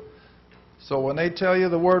raptured. So when they tell you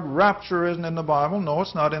the word rapture isn't in the Bible, no,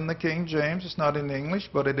 it's not in the King James, it's not in English,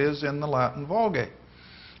 but it is in the Latin Vulgate.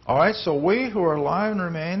 All right, so we who are alive and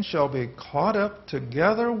remain shall be caught up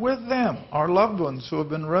together with them, our loved ones who have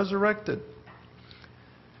been resurrected.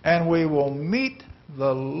 And we will meet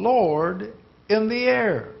the Lord in the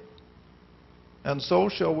air. And so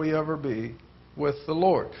shall we ever be with the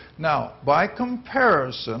Lord. Now, by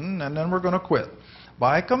comparison, and then we're going to quit.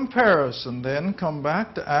 By comparison, then, come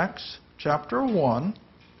back to Acts chapter 1,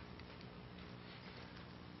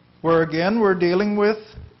 where again we're dealing with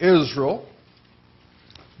Israel.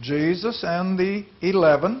 Jesus and the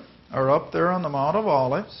 11 are up there on the Mount of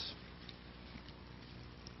Olives.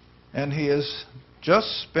 And he has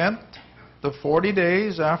just spent the 40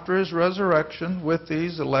 days after his resurrection with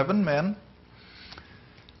these 11 men.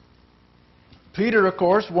 Peter, of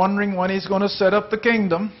course, wondering when he's going to set up the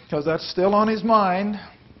kingdom, because that's still on his mind.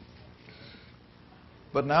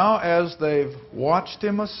 But now, as they've watched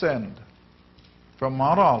him ascend from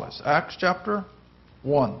Mount Olives, Acts chapter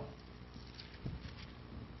 1.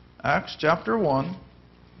 Acts chapter 1,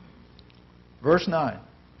 verse 9.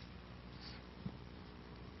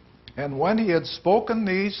 And when he had spoken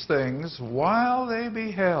these things, while they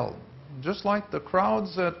beheld, just like the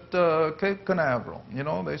crowds at Cape Canaveral, you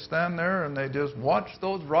know, they stand there and they just watch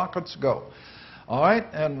those rockets go. All right,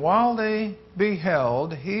 and while they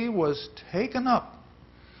beheld, he was taken up,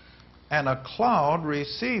 and a cloud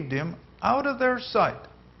received him out of their sight.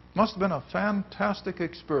 Must have been a fantastic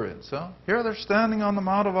experience, huh? Here they're standing on the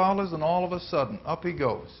Mount of Olives, and all of a sudden, up he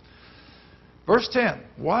goes. Verse 10,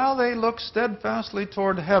 while they looked steadfastly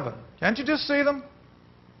toward heaven. Can't you just see them?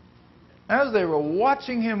 As they were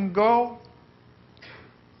watching him go,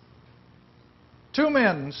 two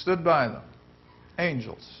men stood by them,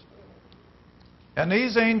 angels. And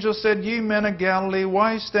these angels said, Ye men of Galilee,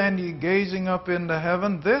 why stand ye gazing up into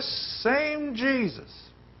heaven? This same Jesus,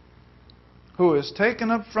 who is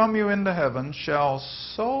taken up from you into heaven, shall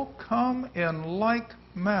so come in like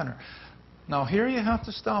manner. Now here you have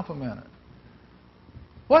to stop a minute.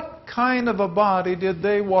 What kind of a body did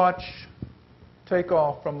they watch take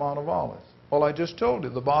off from Mount of Olives? Well, I just told you,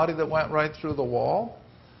 the body that went right through the wall.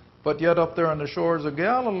 But yet up there on the shores of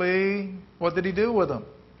Galilee, what did he do with them?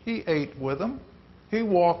 He ate with them. He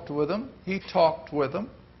walked with them. He talked with them.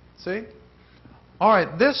 See? All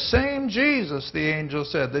right, this same Jesus, the angel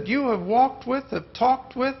said, that you have walked with, have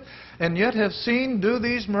talked with, and yet have seen do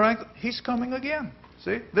these miracles, he's coming again.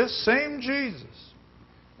 See? This same Jesus,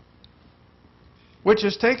 which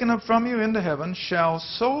is taken up from you into heaven, shall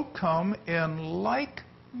so come in like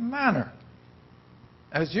manner.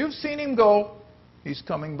 As you've seen him go, he's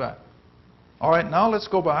coming back. All right, now let's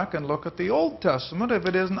go back and look at the Old Testament if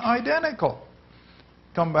it isn't identical.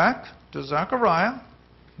 Come back to Zechariah,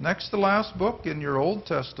 next to last book in your Old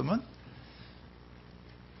Testament,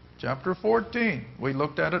 chapter 14. We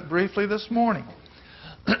looked at it briefly this morning.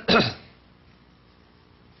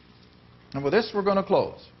 And with this we're going to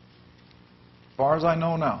close. As far as I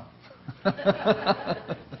know now.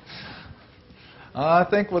 I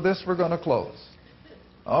think with this we're going to close.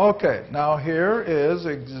 Okay, now here is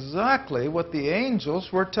exactly what the angels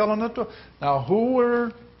were telling it to. Now who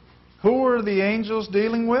were the angels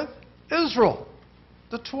dealing with? Israel.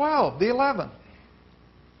 The 12, the 11.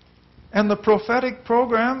 And the prophetic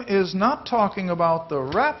program is not talking about the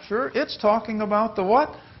rapture, it's talking about the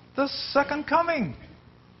what? The second coming.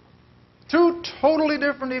 Two totally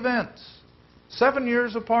different events. 7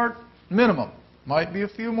 years apart, minimum. Might be a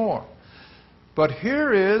few more. But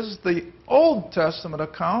here is the Old Testament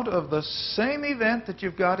account of the same event that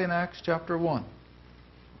you've got in Acts chapter 1.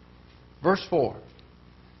 Verse 4.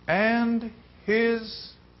 And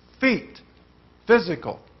his feet,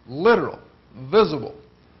 physical, literal, visible,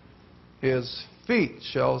 his feet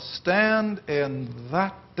shall stand in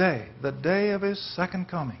that day, the day of his second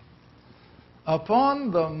coming,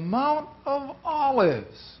 upon the Mount of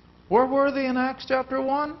Olives. Where were they in Acts chapter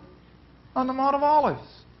 1? On the Mount of Olives.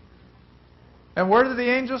 And where did the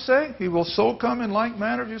angel say? He will so come in like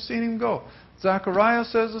manner as you've seen him go. Zechariah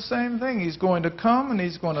says the same thing. He's going to come and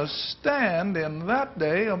he's going to stand in that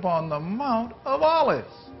day upon the Mount of Olives.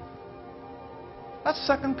 That's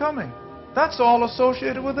second coming. That's all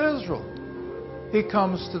associated with Israel. He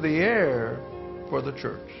comes to the air for the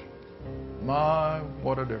church. My,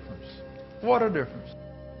 what a difference. What a difference.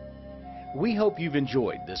 We hope you've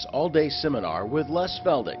enjoyed this all-day seminar with Les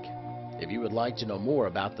Feldick. If you would like to know more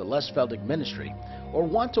about the Les Feldick Ministry or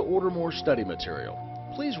want to order more study material,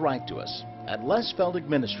 please write to us at Les Feldick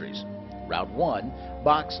Ministries, Route 1,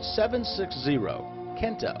 Box 760,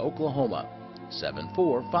 Kenta, Oklahoma,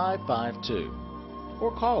 74552.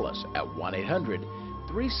 Or call us at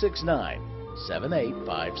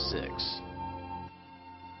 1-800-369-7856.